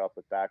get caught up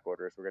with back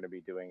orders, we're going to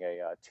be doing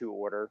a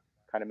two-order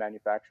kind of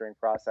manufacturing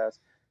process.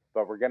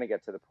 But we're going to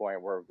get to the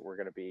point where we're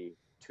going to be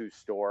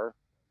two-store.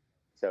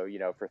 So, you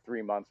know, for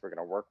 3 months, we're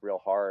going to work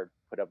real hard,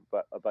 put up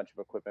a bunch of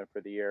equipment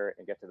for the year,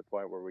 and get to the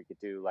point where we could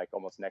do like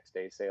almost next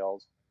day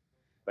sales.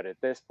 But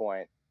at this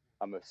point,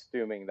 I'm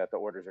assuming that the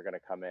orders are going to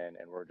come in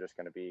and we're just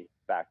going to be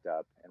backed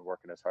up and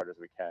working as hard as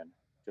we can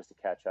just to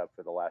catch up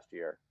for the last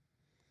year.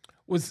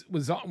 Was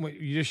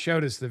you just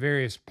showed us the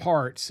various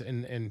parts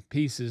and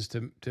pieces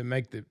to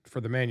make for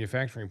the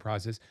manufacturing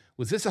process.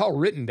 Was this all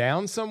written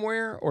down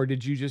somewhere, or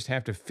did you just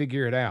have to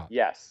figure it out?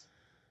 Yes.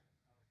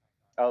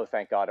 Oh,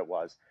 thank God it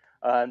was.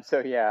 So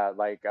yeah,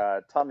 like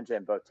Tom and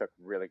Jim both took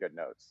really good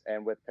notes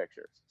and with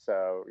pictures.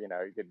 So, you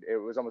know,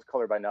 it was almost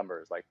color by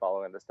numbers, like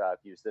following the stuff,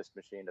 use this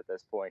machine at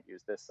this point,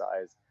 use this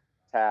size,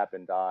 tap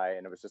and die.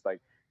 And it was just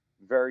like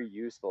very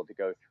useful to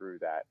go through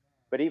that.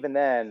 But even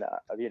then,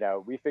 you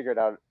know, we figured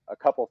out a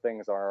couple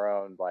things on our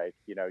own, like,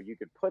 you know, you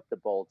could put the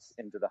bolts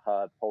into the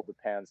hub, hold the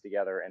pans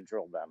together and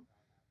drill them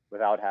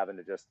without having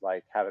to just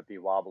like have it be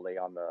wobbly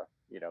on the,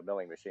 you know,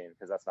 milling machine,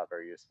 because that's not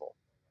very useful.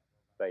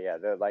 But yeah,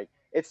 they're like,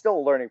 it's still a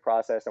learning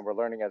process and we're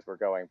learning as we're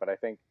going. But I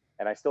think,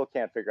 and I still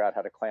can't figure out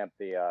how to clamp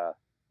the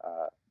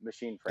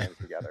machine frames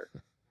together,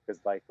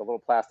 because like the little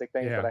plastic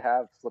things that I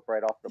have slip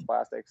right off the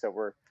plastic. So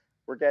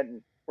we're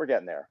getting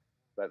there,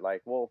 but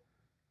like we'll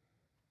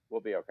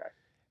be okay.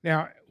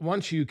 Now,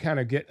 once you kind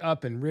of get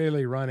up and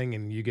really running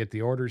and you get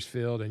the orders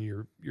filled and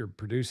you're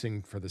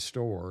producing for the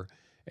store,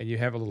 and you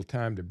have a little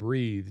time to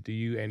breathe, do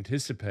you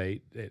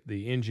anticipate that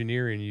the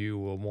engineer in you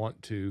will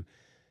want to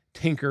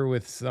tinker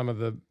with some of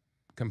the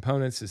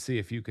components to see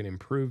if you can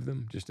improve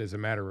them, just as a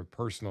matter of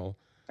personal?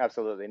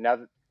 Absolutely.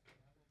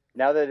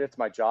 Now that it's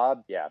my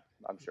job, yeah,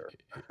 I'm sure.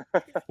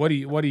 What do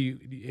you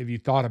have you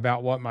thought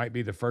about what might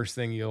be the first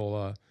thing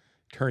you'll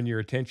turn your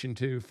attention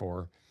to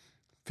for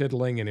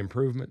fiddling and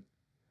improvement?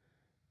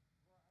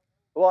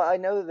 Well, I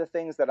know the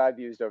things that I've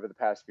used over the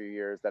past few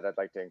years that I'd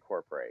like to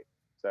incorporate.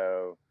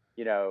 So,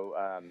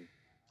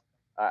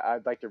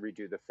 I'd like to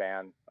redo the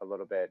fan a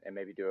little bit and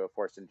maybe do a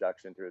forced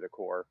injection through the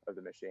core of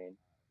the machine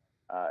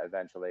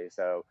eventually.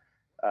 So,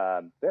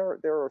 there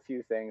are a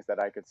few things that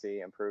I could see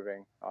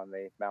improving on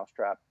the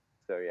mousetrap.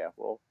 So yeah,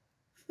 we'll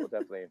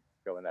definitely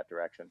go in that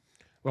direction.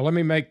 Well, let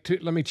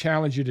me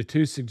challenge you to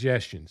two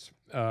suggestions,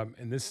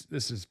 and this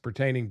is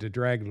pertaining to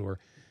drag lure.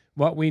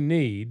 What we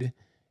need,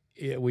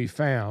 we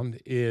found,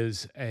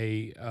 is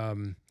a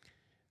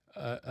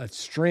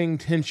string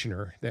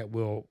tensioner that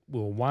will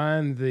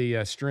wind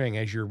the string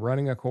as you're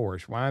running a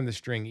course, wind the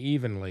string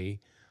evenly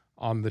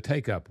on the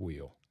take-up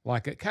wheel,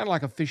 kind of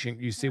like a fishing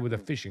you see with a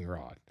fishing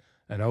rod,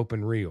 an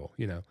open reel.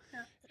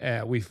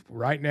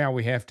 Right now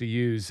we have to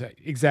use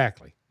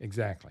exactly.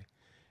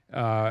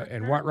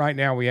 And what right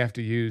now we have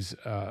to use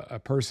a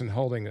person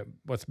holding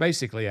what's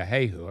basically a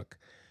hay hook.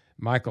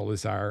 Michael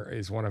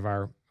is one of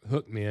our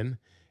hook men,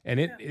 and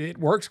it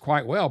works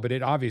quite well, but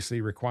it obviously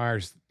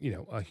requires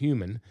a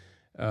human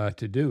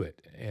to do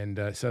it.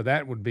 And so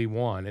that would be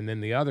one. And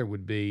then the other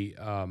would be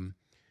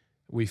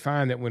we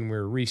find that when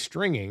we're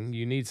restringing,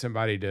 you need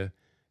somebody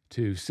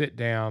to sit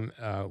down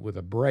with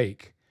a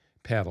brake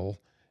pedal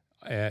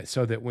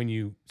so that when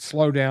you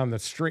slow down the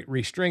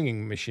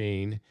restringing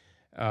machine,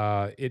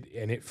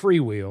 it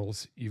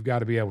freewheels, you've got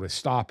to be able to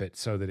stop it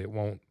so that it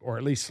won't, or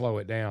at least slow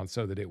it down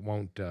so that it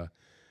won't,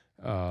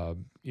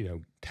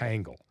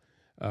 tangle.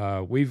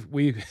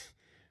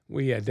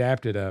 We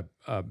adapted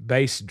a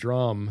bass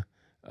drum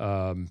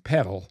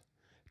pedal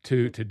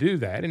to do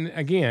that, and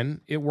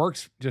again, it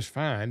works just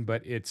fine.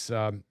 But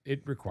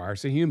it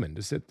requires a human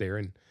to sit there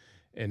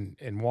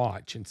and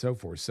watch and so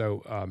forth.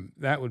 So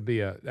that would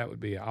be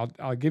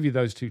I'll give you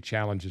those two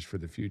challenges for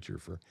the future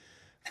for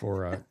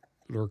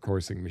lure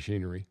coursing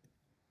machinery.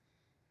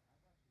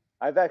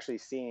 I've actually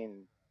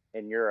seen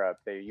in Europe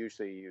they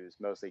usually use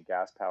mostly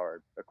gas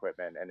powered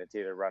equipment, and it's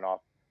either run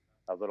off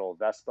a little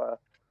Vespa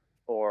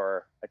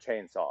or a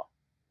chainsaw.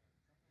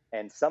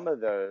 And some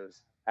of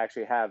those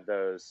actually have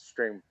those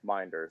string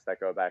minders that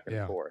go back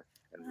and forth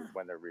and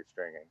when they're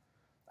restringing.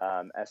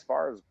 As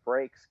far as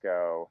brakes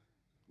go,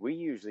 we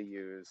usually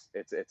use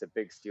it's a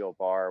big steel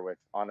bar with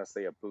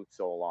honestly a boot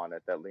sole on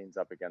it that leans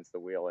up against the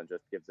wheel and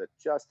just gives it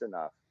just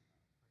enough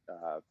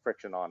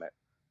friction on it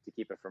to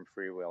keep it from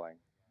freewheeling.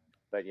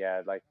 But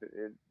yeah,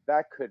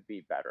 that could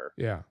be better.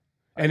 Yeah.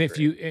 And if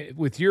you,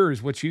 with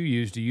yours, what you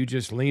use, do you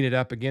just lean it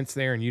up against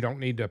there and you don't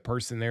need a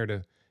person there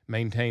to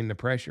maintain the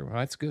pressure? Well,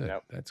 that's good.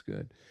 Nope. That's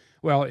good.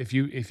 Well, if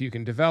you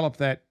can develop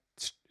that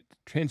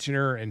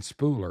tensioner and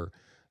spooler,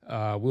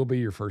 we'll be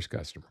your first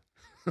customer.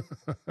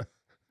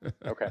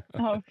 Okay.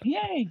 Oh,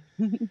 yay.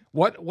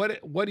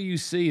 What do you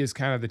see as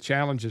kind of the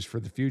challenges for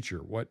the future?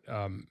 What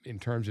in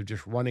terms of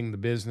just running the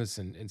business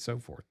and so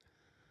forth?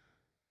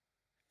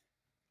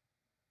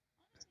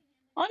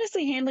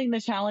 Honestly, handling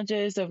the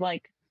challenges of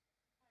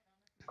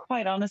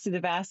quite honestly, the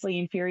vastly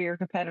inferior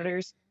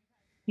competitors.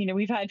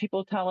 We've had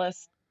people tell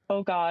us,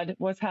 oh God,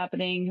 what's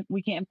happening?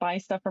 We can't buy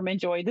stuff from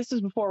Injoy. This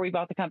was before we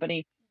bought the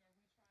company.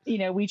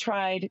 We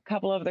tried a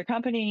couple of other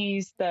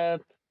companies. The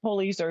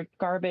pulleys are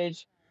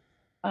garbage.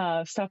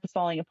 Stuff is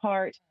falling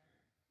apart.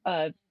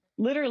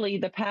 Literally,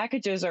 the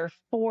packages are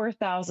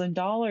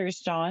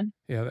 $4,000, John.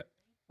 Yeah.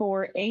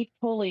 For 8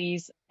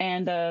 pulleys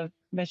and a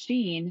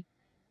machine,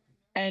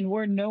 and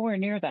we're nowhere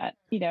near that.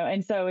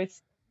 And so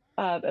it's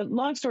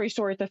long story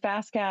short, the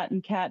fast cat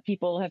and cat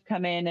people have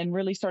come in and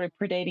really started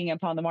predating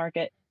upon the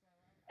market.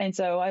 And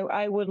so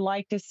I would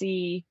like to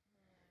see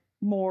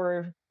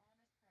more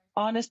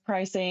honest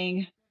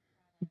pricing,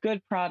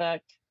 good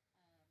product,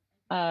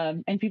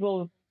 and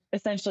people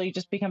essentially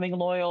just becoming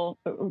loyal,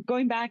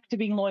 going back to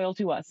being loyal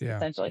to us,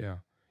 essentially.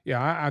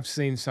 Yeah. I've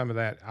seen some of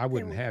that. I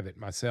wouldn't have it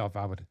myself.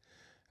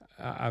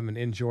 I'm an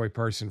Enjoy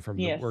person from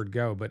the word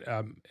go, but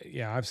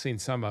I've seen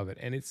some of it,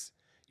 and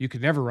you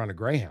could never run a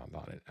Greyhound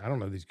on it. I don't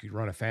know that you could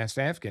run a fast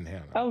Afghan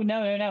hound. Oh,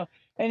 no.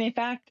 And in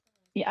fact,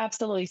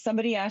 absolutely.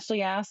 Somebody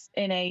actually asked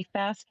in a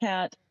Fast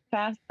Cat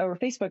or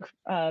Facebook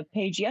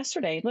page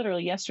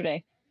literally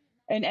yesterday,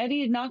 and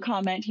Eddie did not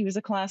comment. He was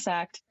a class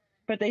act,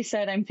 but they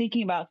said, I'm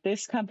thinking about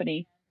this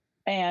company.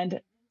 And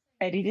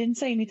Eddie didn't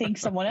say anything.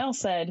 Someone else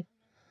said,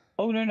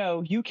 oh,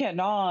 no, you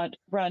cannot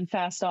run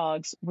fast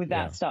dogs with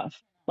that stuff.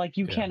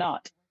 You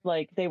cannot.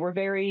 They were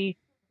very,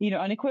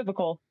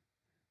 unequivocal.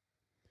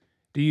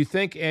 Do you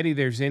think, Eddie,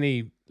 there's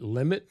any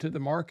limit to the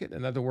market?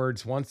 In other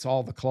words, once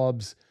all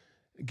the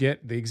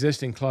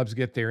existing clubs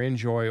get their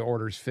Enjoy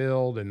orders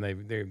filled, and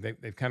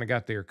they've kind of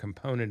got their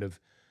component of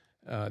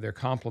their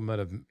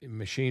complement of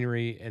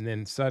machinery, and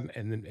then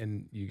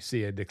and you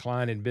see a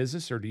decline in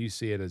business, or do you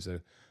see it as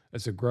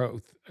a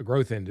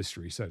growth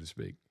industry, so to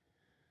speak?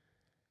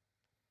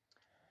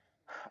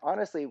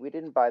 Honestly, we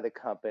didn't buy the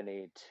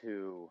company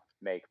to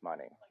make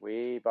money.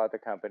 We bought the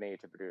company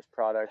to produce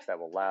products that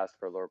will last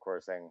for lure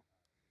coursing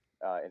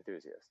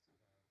enthusiasts.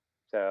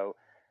 So,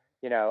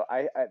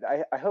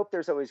 I hope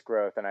there's always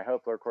growth, and I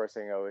hope lure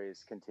coursing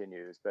always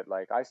continues. But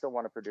like, I still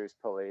want to produce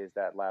pulleys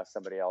that last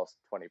somebody else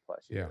 20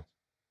 plus years. Yeah.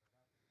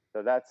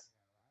 So that's,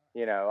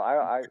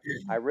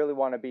 I really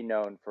want to be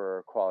known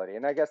for quality,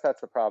 and I guess that's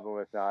the problem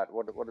with not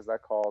what is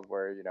that called,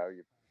 where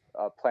you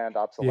planned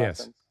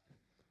obsolescence.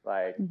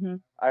 Like,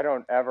 I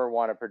don't ever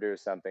want to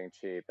produce something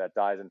cheap that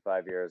dies in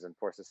 5 years and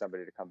forces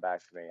somebody to come back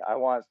to me. I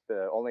want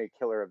the only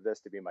killer of this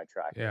to be my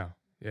tractor.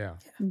 Yeah.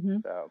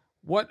 So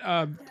What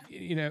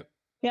Yeah.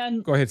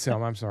 Go ahead,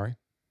 Selma. I'm sorry.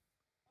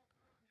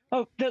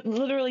 Oh,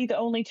 literally the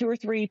only 2 or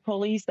 3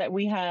 pulleys that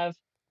we have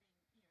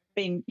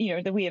been,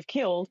 that we have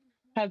killed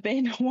have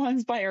been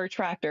ones by our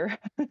tractor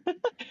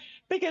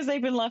because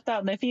they've been left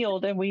out in the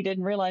field and we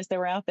didn't realize they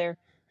were out there.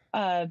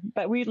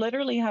 But we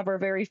literally have our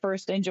very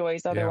first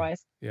Injoys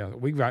otherwise. Yeah.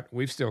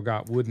 We've still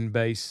got wooden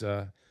base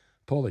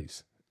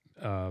pulleys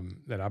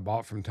that I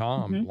bought from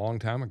Tom a long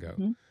time ago,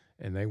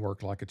 and they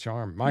work like a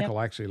charm.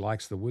 Michael actually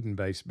likes the wooden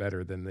base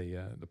better than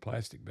the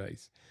plastic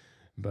base.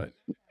 But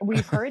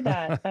we've heard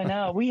that. I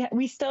know.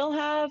 We still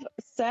have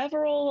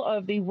several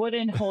of the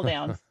wooden hold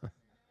downs.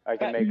 I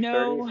can make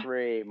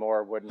 33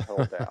 more wooden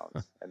hold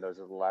downs, and those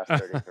are the last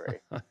 33.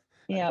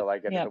 Until I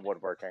get into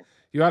woodworking.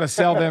 You ought to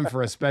sell them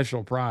for a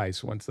special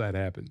price once that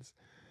happens.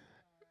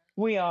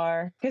 We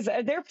are, because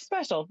they're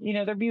special.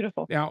 They're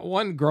beautiful. Now,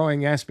 one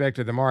growing aspect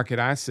of the market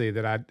I see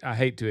that I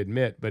hate to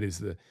admit, but is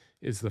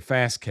the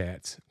fast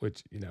cats,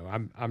 which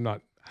I'm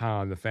not high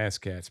on the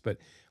fast cats. But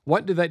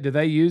what do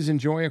they use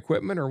Injoy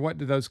equipment, or what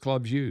do those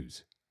clubs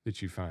use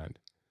that you find?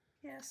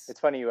 Yes,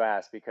 it's funny you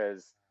ask,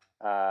 because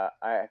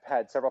I've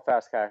had several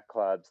fast cat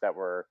clubs that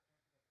were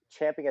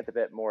champing at the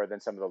bit more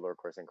than some of the lure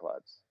coursing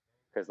clubs,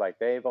 because like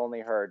they've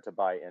only heard to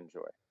buy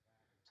Injoy.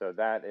 So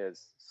that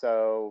is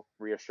so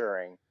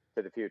reassuring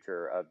to the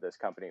future of this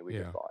company we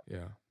just bought.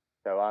 Yeah.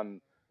 So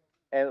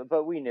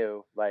but we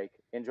knew like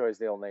Injoy is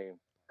the only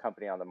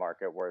company on the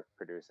market worth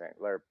producing,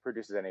 or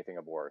produces anything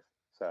of worth.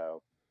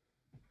 So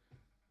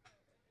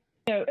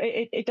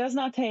it does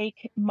not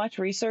take much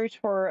research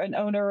for an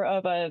owner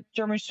of a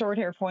German short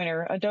hair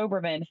pointer, a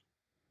Doberman.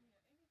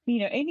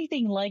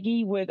 Anything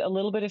leggy with a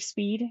little bit of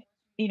speed,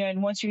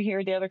 and once you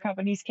hear the other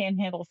companies can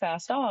handle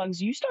fast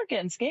dogs, you start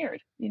getting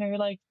scared. You're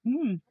like,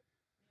 I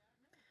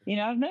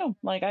don't know.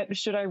 Like,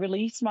 should I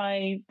release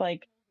my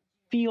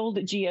field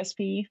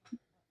GSP,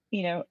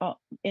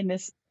 in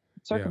this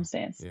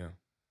circumstance? Yeah.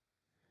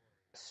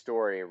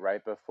 Story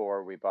right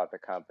before we bought the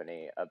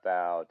company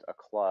about a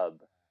club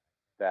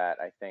that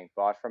I think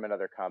bought from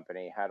another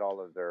company, had all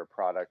of their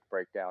product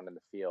break down in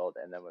the field,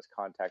 and then was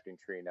contacting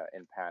Trina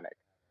in panic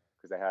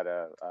because they had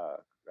a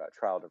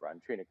trial to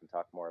run. Trina can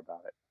talk more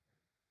about it.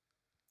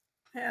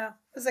 Yeah, it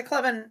was a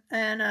club in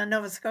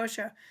Nova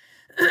Scotia,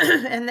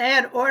 and they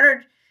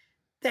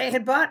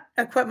had bought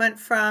equipment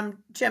from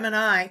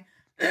Gemini,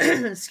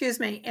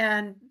 excuse me,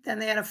 and then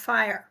they had a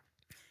fire,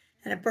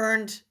 and it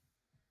burned.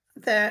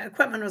 The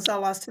equipment was all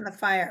lost in the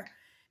fire,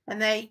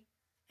 and they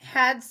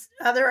had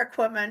other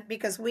equipment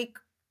because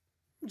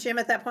Jim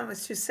at that point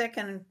was too sick,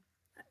 and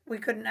I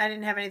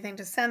didn't have anything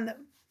to send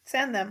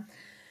them.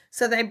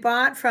 So they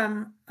bought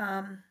from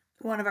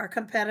one of our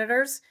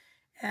competitors,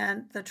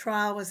 and the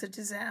trial was a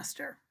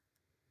disaster.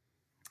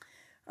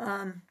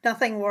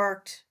 Nothing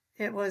worked.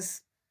 It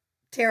was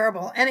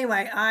terrible.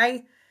 Anyway,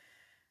 I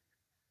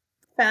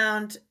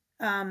found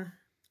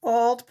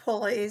old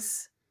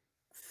pulleys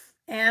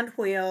and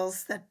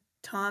wheels that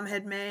Tom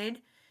had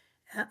made,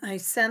 and I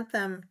sent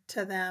them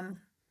to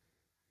them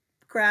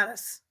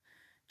gratis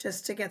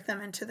just to get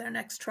them into their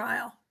next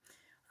trial.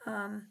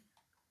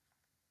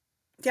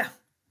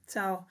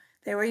 So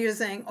they were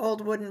using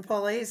old wooden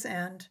pulleys,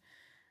 and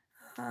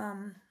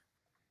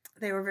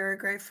they were very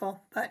grateful.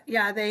 But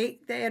yeah, they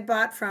had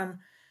bought from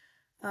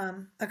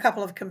a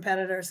couple of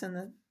competitors,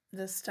 and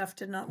the stuff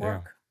did not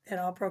work. It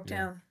all broke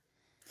down.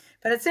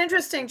 But it's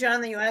interesting,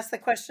 John, that you asked the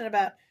question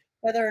about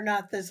whether or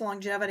not there's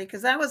longevity,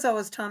 because that was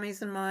always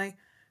Tommy's and my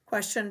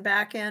question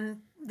back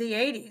in the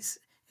 80s.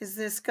 Is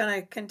this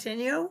going to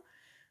continue?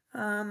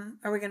 Are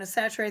we going to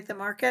saturate the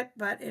market?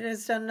 But it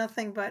has done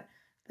nothing but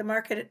the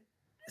market,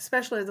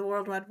 especially the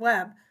World Wide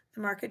Web,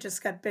 the market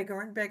just got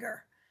bigger and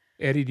bigger.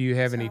 Eddie, do you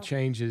have any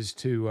changes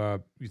to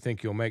you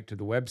think you'll make to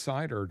the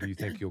website, or do you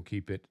think you'll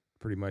keep it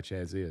pretty much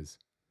as is?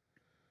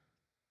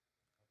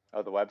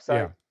 Oh, the website?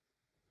 Yeah.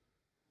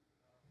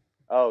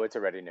 Oh, it's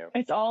already new.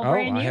 It's all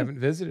brand new. I haven't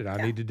visited. I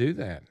need to do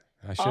that.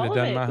 I should have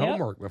done my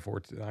homework before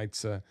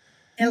tonight's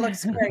it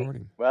looks great.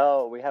 recording.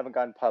 Well, we haven't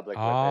gone public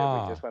with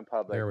it. We just went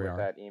public there we with are.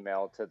 that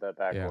email to the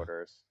back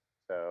orders.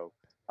 So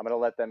I'm going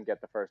to let them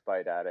get the first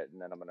bite at it,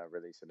 and then I'm going to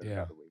release it in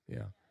another week.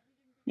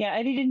 Yeah,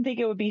 Eddie didn't think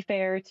it would be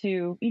fair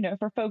to,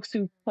 for folks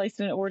who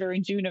placed an order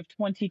in June of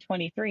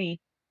 2023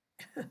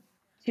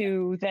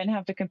 to then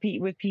have to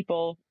compete with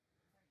people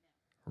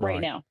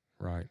right now.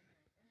 Right.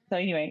 So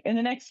anyway, in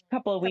the next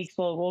couple of weeks,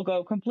 we'll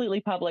go completely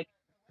public,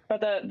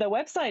 but the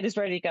website is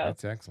ready to go.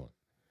 That's excellent.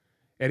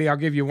 Eddie, I'll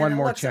give you one it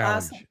more looks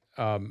challenge.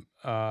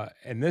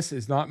 And this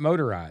is not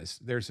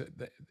motorized.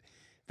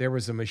 There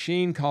was a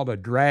machine called a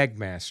drag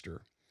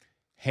master,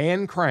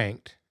 hand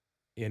cranked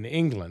in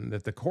England,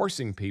 that the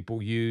coursing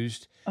people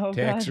used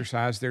to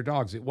exercise their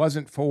dogs. It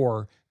wasn't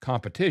for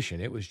competition.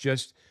 It was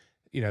just,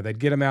 they'd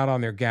get them out on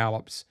their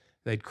gallops.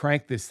 They'd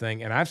crank this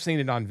thing, and I've seen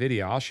it on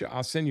video.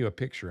 I'll send you a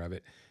picture of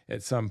it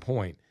at some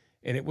point.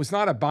 And it was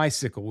not a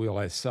bicycle wheel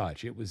as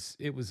such. It was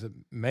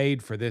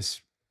made for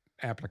this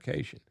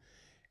application.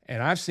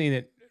 And I've seen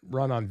it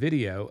run on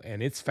video,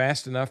 and it's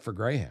fast enough for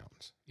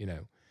greyhounds,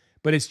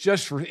 But it's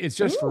just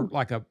for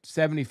like a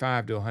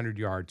 75 to 100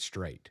 yards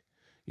straight,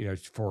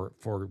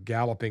 for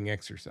galloping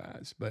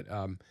exercise. But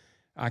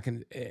I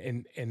can,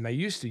 and they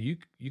used to,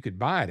 you could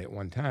buy it at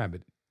one time,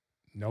 but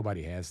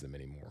nobody has them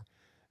anymore.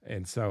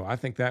 And so I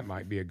think that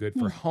might be a good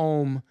for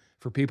home,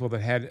 for people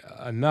that had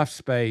enough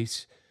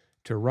space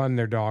to run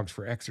their dogs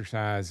for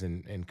exercise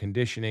and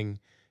conditioning.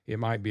 It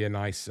might be a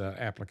nice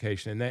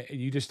application. And that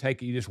you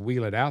just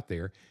wheel it out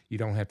there. You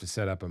don't have to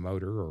set up a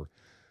motor or,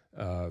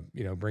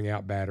 bring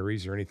out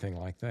batteries or anything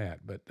like that.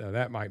 But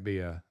that might be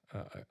a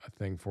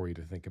thing for you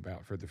to think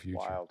about for the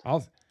future.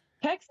 Wild.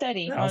 Text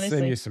Eddie, I'll honestly.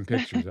 send you some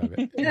pictures of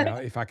it,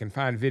 if I can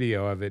find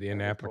video of it in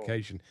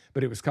application. Cool.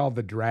 But it was called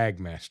the Drag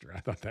Master.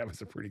 I thought that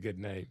was a pretty good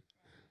name.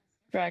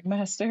 Drag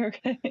Master,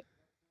 okay.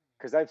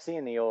 Because I've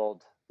seen the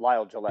old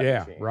Lyle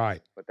Gillette machine,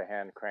 right, with the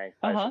hand crank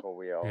bicycle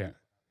wheel. Yeah.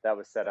 That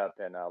was set up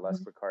in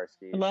Les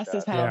Pekarsky's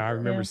Les's house. Yeah, I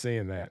remember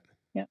seeing that.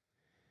 Yeah.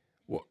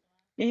 Well,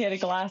 he had a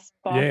glass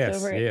box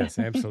over it. Yes,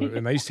 absolutely.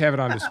 And they used to have it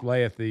on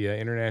display at the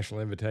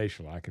International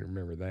Invitational. I can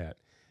remember that.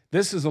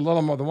 This is a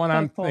little more. The one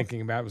I'm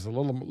thinking about was a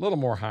little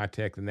more high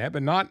tech than that,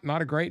 but not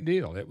a great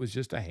deal. It was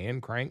just a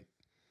hand crank,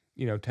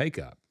 take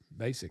up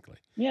basically.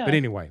 Yeah. But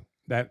anyway,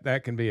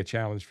 that can be a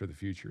challenge for the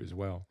future as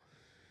well.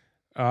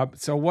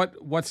 So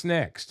what's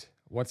next?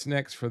 What's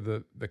next for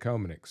the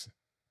Komineks?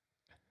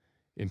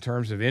 In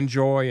terms of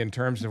Injoy, in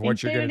terms of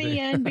what you're going to do?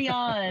 And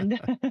beyond.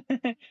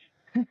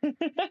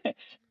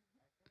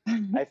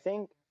 I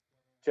think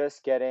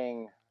just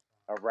getting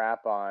a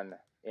wrap on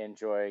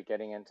Injoy,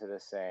 getting into the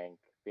sync,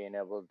 being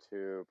able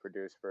to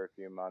produce for a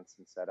few months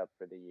and set up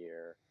for the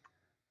year.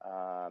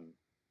 I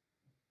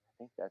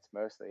think that's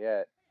mostly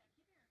it.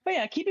 But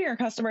yeah, keeping your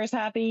customers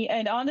happy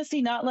and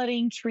honestly not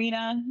letting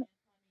Trina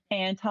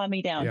and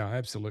Tommy down. Yeah,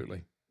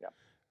 absolutely. Yeah.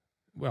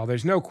 Well,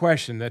 there's no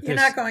question that you're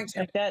not going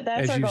to.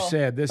 That's as you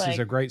said, this is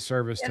a great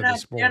service to the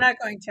sport. You're not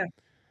going to.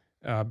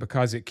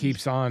 Because it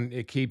keeps Tom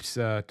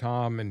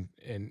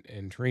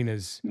and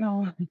Trina's,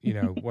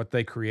 what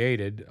they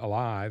created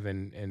alive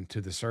and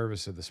to the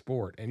service of the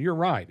sport. And you're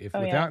right. If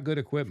without good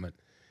equipment,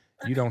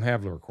 you don't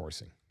have lure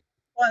coursing.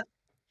 Well,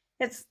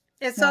 it's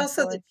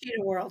also the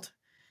cheetah world.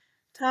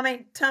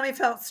 Tommy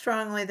felt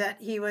strongly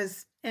that he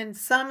was in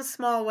some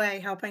small way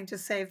helping to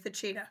save the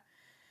cheetah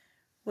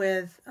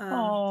with the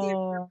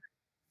equipment.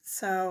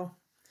 So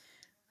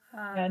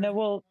that'd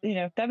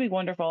be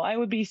wonderful. I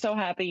would be so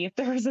happy if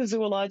there was a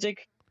zoologic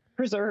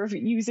preserve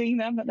using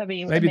them. That'd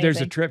be maybe amazing. There's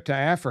a trip to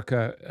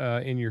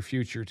Africa in your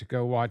future to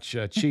go watch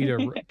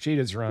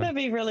cheetahs run. That'd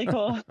be really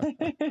cool.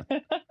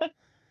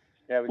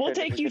 Yeah, we'll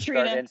take you,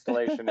 Trina.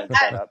 Installation and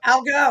setup.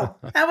 I'll go.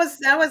 That was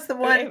the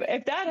one.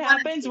 If that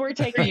happens, we're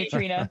taking you,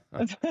 Trina.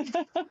 That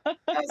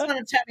was one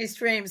of Tommy's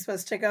dreams,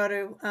 was to go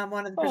to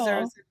one of the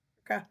preserves in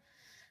Africa.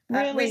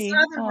 Really? We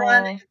saw them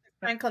run at the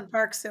Franklin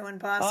Park Zoo in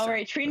Boston. All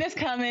right, Trina's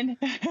coming.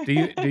 Do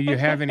you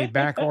have any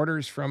back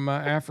orders from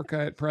Africa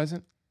at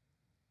present?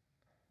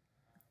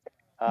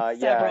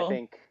 Yeah, I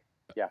think.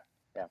 Yeah.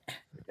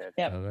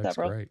 Yep, oh, that's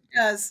great.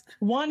 Yes.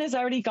 One has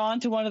already gone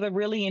to one of the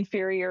really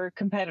inferior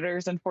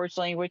competitors,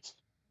 unfortunately, which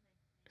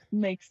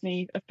makes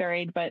me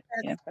afraid, but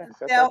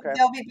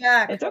they'll be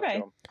back. It's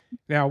okay.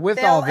 Now,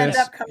 with all this,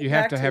 you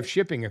have to have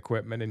shipping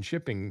equipment and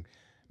shipping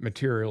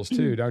materials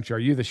too, don't you? Are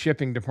you the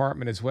shipping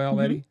department as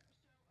well, Eddie?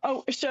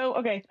 Oh,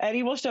 okay.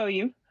 Eddie will show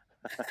you.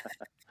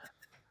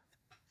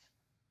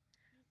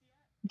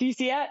 Do you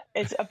see it?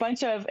 It's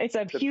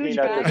a huge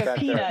bag of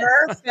peanuts.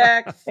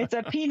 Perfect. It's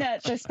a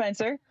peanut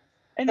dispenser.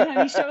 And then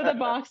have you show the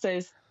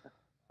boxes?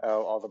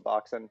 Oh, all the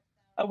boxing.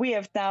 We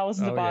have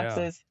thousands of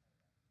boxes.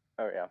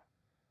 Yeah. Oh yeah.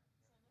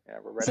 Yeah,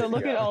 we're ready. So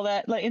look at all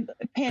that. Like,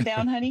 pan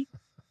down, honey.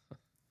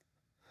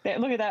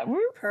 Look at that.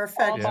 Whoop.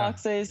 Perfect. All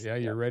boxes. Yeah,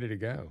 you're ready to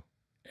go.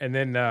 And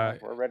then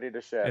we're ready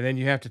to ship. And then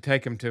you have to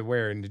take them to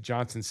where? Into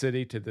Johnson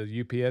City to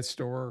the UPS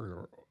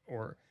store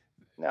or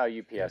no,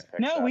 UPS picks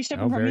No, up. we ship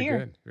them from here.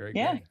 Good. Very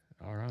good.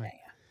 All right.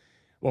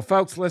 Well,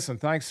 folks, listen,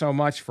 thanks so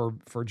much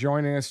for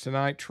joining us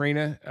tonight.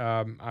 Trina,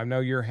 I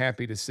know you're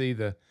happy to see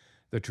the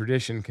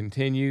tradition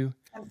continue.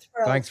 I'm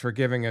thrilled. Thanks for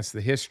giving us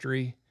the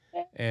history,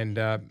 and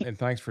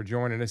thanks for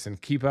joining us, and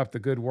keep up the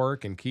good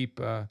work, and keep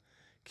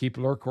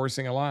lure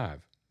coursing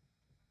alive.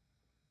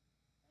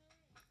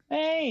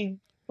 Hey.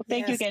 Well,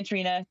 thank you again,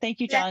 Trina. Thank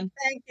you, John.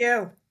 Thank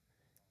you.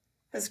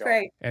 That's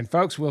great. And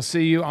folks, we'll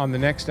see you on the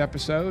next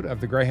episode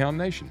of the Greyhound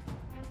Nation.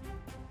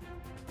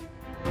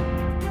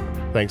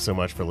 Thanks so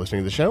much for listening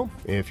to the show.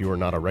 If you are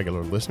not a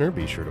regular listener,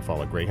 be sure to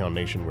follow Greyhound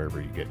Nation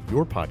wherever you get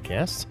your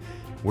podcasts.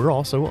 We're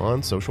also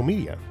on social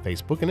media,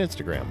 Facebook and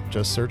Instagram.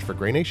 Just search for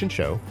Grey Nation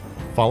Show.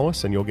 Follow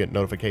us and you'll get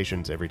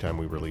notifications every time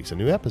we release a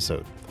new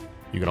episode.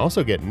 You can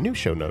also get new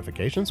show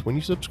notifications when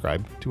you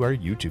subscribe to our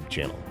YouTube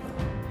channel.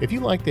 If you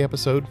liked the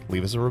episode,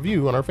 leave us a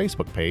review on our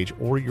Facebook page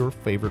or your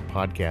favorite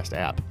podcast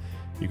app.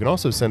 You can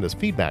also send us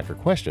feedback or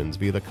questions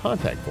via the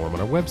contact form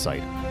on our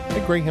website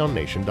at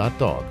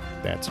greyhoundnation.dog.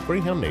 That's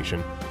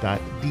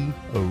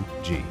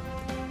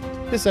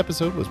greyhoundnation.dog. This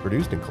episode was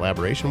produced in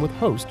collaboration with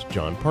host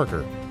John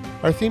Parker.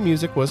 Our theme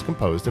music was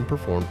composed and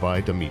performed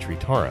by Dimitri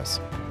Taras.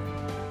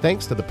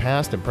 Thanks to the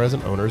past and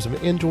present owners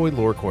of Injoy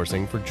Lure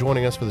Coursing for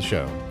joining us for the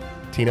show: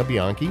 Tina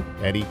Bianchi,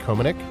 Eddie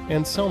Kominek,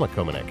 and Selma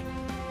Kominek.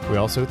 We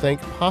also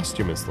thank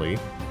posthumously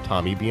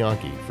Tommy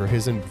Bianchi for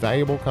his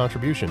invaluable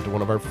contribution to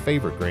one of our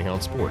favorite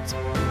Greyhound sports. If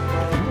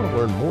you want to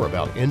learn more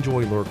about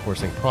Injoy Lure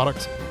Coursing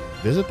products,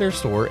 visit their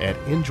store at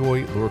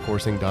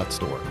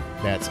enjoylurecoursing.store.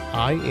 That's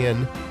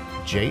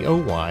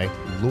INJOY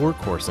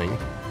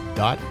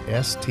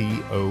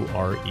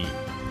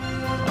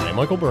lurecoursing.store. I'm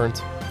Michael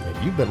Burns,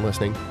 and you've been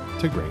listening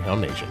to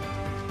Greyhound Nation.